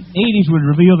 1980s would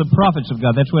reveal the prophets of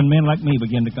God. That's when men like me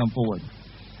begin to come forward.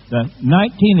 The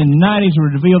 1990s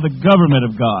would reveal the government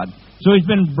of God. So He's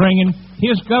been bringing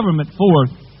His government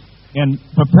forth and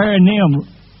preparing them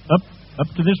up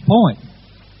to this point.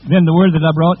 Then the word that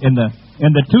I brought in the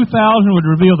 2000 would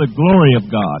reveal the glory of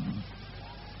God.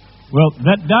 Well,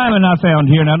 that diamond I found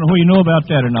here, and I don't know whether you know about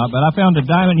that or not, but I found a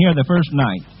diamond here the first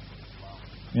night.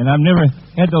 And I've never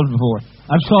had those before.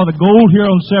 I saw the gold here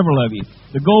on several of you.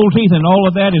 The gold teeth and all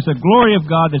of that is the glory of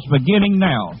God that's beginning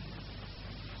now.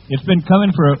 It's been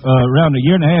coming for around a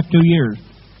year and a half, 2 years.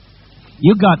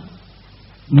 You've got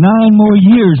 9 more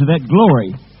years of that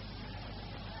glory.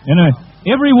 And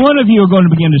every one of you are going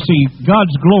to begin to see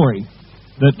God's glory.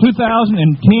 The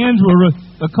 2010s were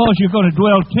because you're going to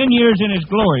dwell 10 years in His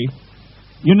glory.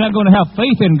 You're not going to have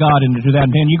faith in God in the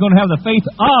 2010. You're going to have the faith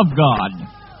of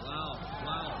God.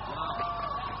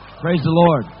 Praise the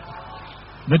Lord.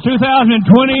 The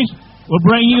 2020s will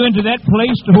bring you into that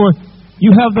place to where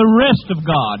you have the rest of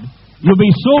God. You'll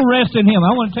be so rest in Him.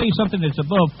 I want to tell you something that's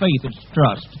above faith. It's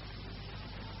trust.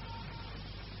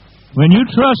 When you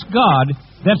trust God,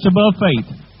 that's above faith.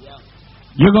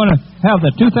 You're going to have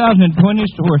the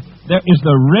 2020s to where there is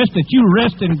the rest that you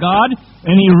rest in God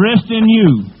and He rests in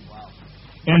you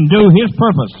and do His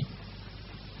purpose.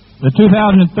 The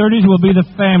 2030s will be the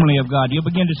family of God. You'll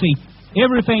begin to see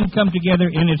everything come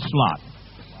together in its slot.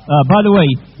 By the way,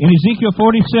 in Ezekiel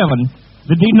 47,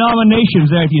 the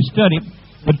denominations there, if you study,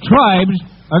 the tribes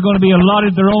are going to be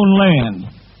allotted their own land.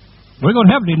 We're going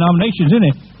to have denominations in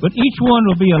it, but each one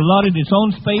will be allotted its own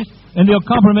space, and they'll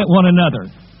complement one another.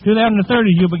 2030,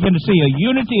 you'll begin to see a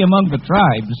unity among the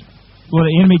tribes where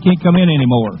the enemy can't come in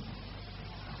anymore.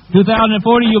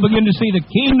 2040, you'll begin to see the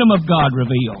kingdom of God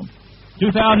revealed.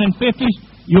 2050s,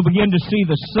 you'll begin to see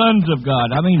the sons of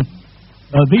God. I mean,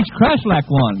 these Christ-like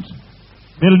ones.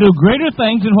 They'll do greater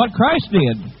things than what Christ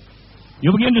did.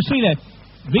 You'll begin to see that.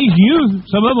 These youth,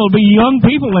 some of them will be young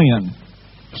people in.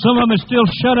 Some of them are still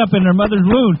shut up in their mother's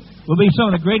womb, will be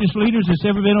some of the greatest leaders that's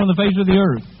ever been on the face of the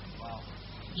earth.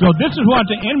 So this is what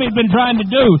the enemy's been trying to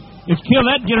do, is kill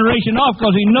that generation off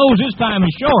because he knows his time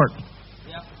is short.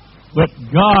 But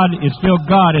God is still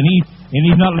God, and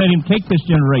He's not letting him take this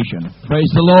generation.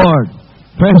 Praise the Lord.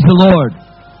 Praise the Lord.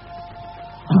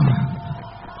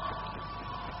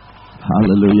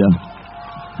 Hallelujah.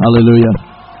 Hallelujah.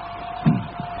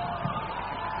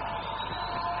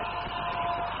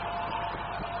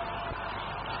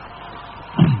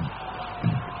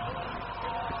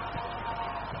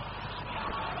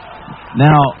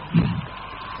 Now,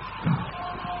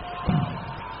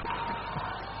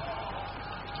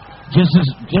 just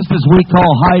as we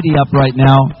call Heidi up right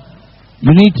now,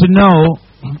 you need to know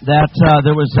that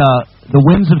there was the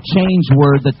winds of change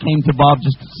word that came to Bob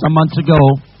just some months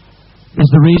ago is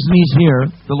the reason he's here.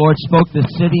 The Lord spoke this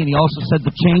city, and He also said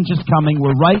the change is coming.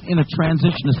 We're right in a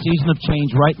transition, a season of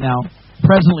change right now.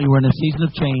 Presently, we're in a season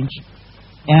of change.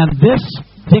 And this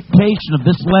dictation of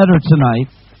this letter tonight,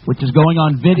 which is going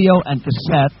on video and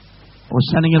cassette, we're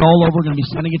sending it all over, we're going to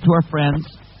be sending it to our friends,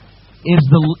 is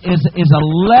a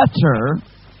letter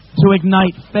to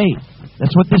ignite faith.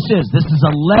 That's what this is. This is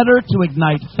a letter to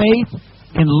ignite faith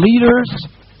in leaders,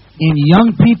 in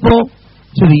young people,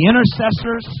 to the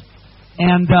intercessors,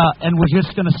 and we're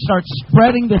just going to start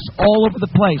spreading this all over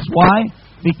the place. Why?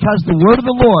 Because the word of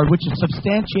the Lord, which is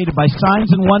substantiated by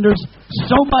signs and wonders,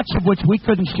 so much of which we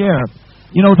couldn't share.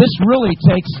 You know, this really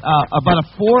takes about a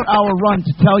 4-hour run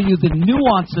to tell you the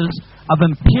nuances of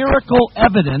empirical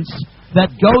evidence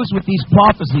that goes with these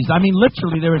prophecies. I mean,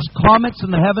 literally, there is comets in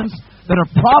the heavens that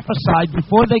are prophesied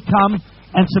before they come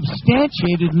and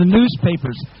substantiated in the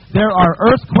newspapers. There are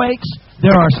earthquakes,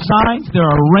 there are signs, there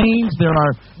are rains, there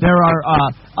are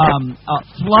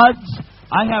floods.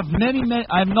 I have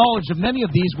knowledge of many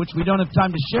of these, which we don't have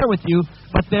time to share with you.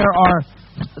 But there are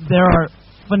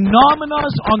phenomena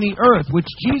on the earth, which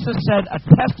Jesus said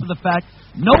attest to the fact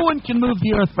no one can move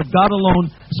the earth but God alone.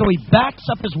 So He backs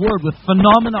up His word with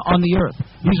phenomena on the earth.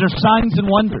 These are signs and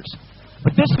wonders.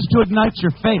 But this is to ignite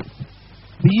your faith.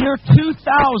 The year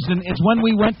 2000 is when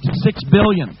we went to 6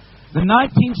 billion. The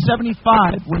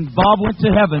 1975, when Bob went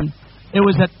to heaven, it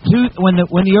was at when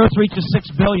the earth reaches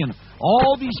 6 billion.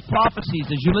 All these prophecies,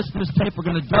 as you listen to this tape, we're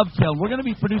going to dovetail. We're going to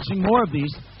be producing more of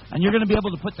these, and you're going to be able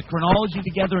to put the chronology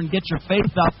together and get your faith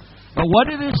up. But what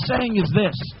it is saying is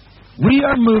this: we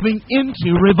are moving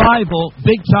into revival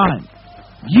big time.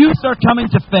 Youth are coming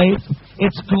to faith.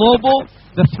 It's global.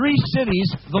 The 3 cities,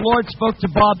 the Lord spoke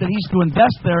to Bob that He's to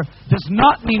invest there, does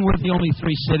not mean we're the only 3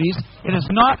 cities. It is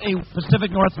not a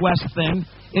Pacific Northwest thing.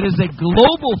 It is a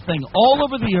global thing all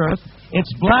over the earth. It's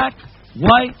black,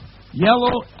 white,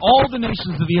 yellow, all the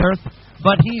nations of the earth.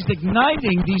 But He's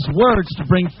igniting these words to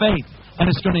bring faith.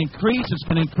 And it's going to increase,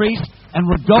 and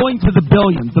we're going to the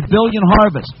billion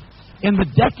harvest. In the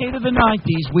decade of the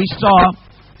 90s, we saw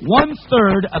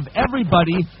 1/3 of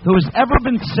everybody who has ever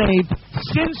been saved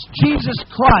since Jesus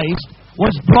Christ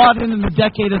was brought in the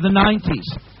decade of the 90s.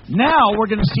 Now we're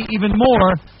going to see even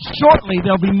more. Shortly,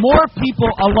 there'll be more people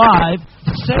alive,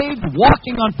 saved,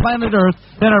 walking on planet Earth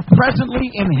than are presently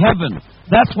in heaven.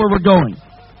 That's where we're going.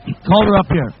 Call her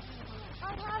up here.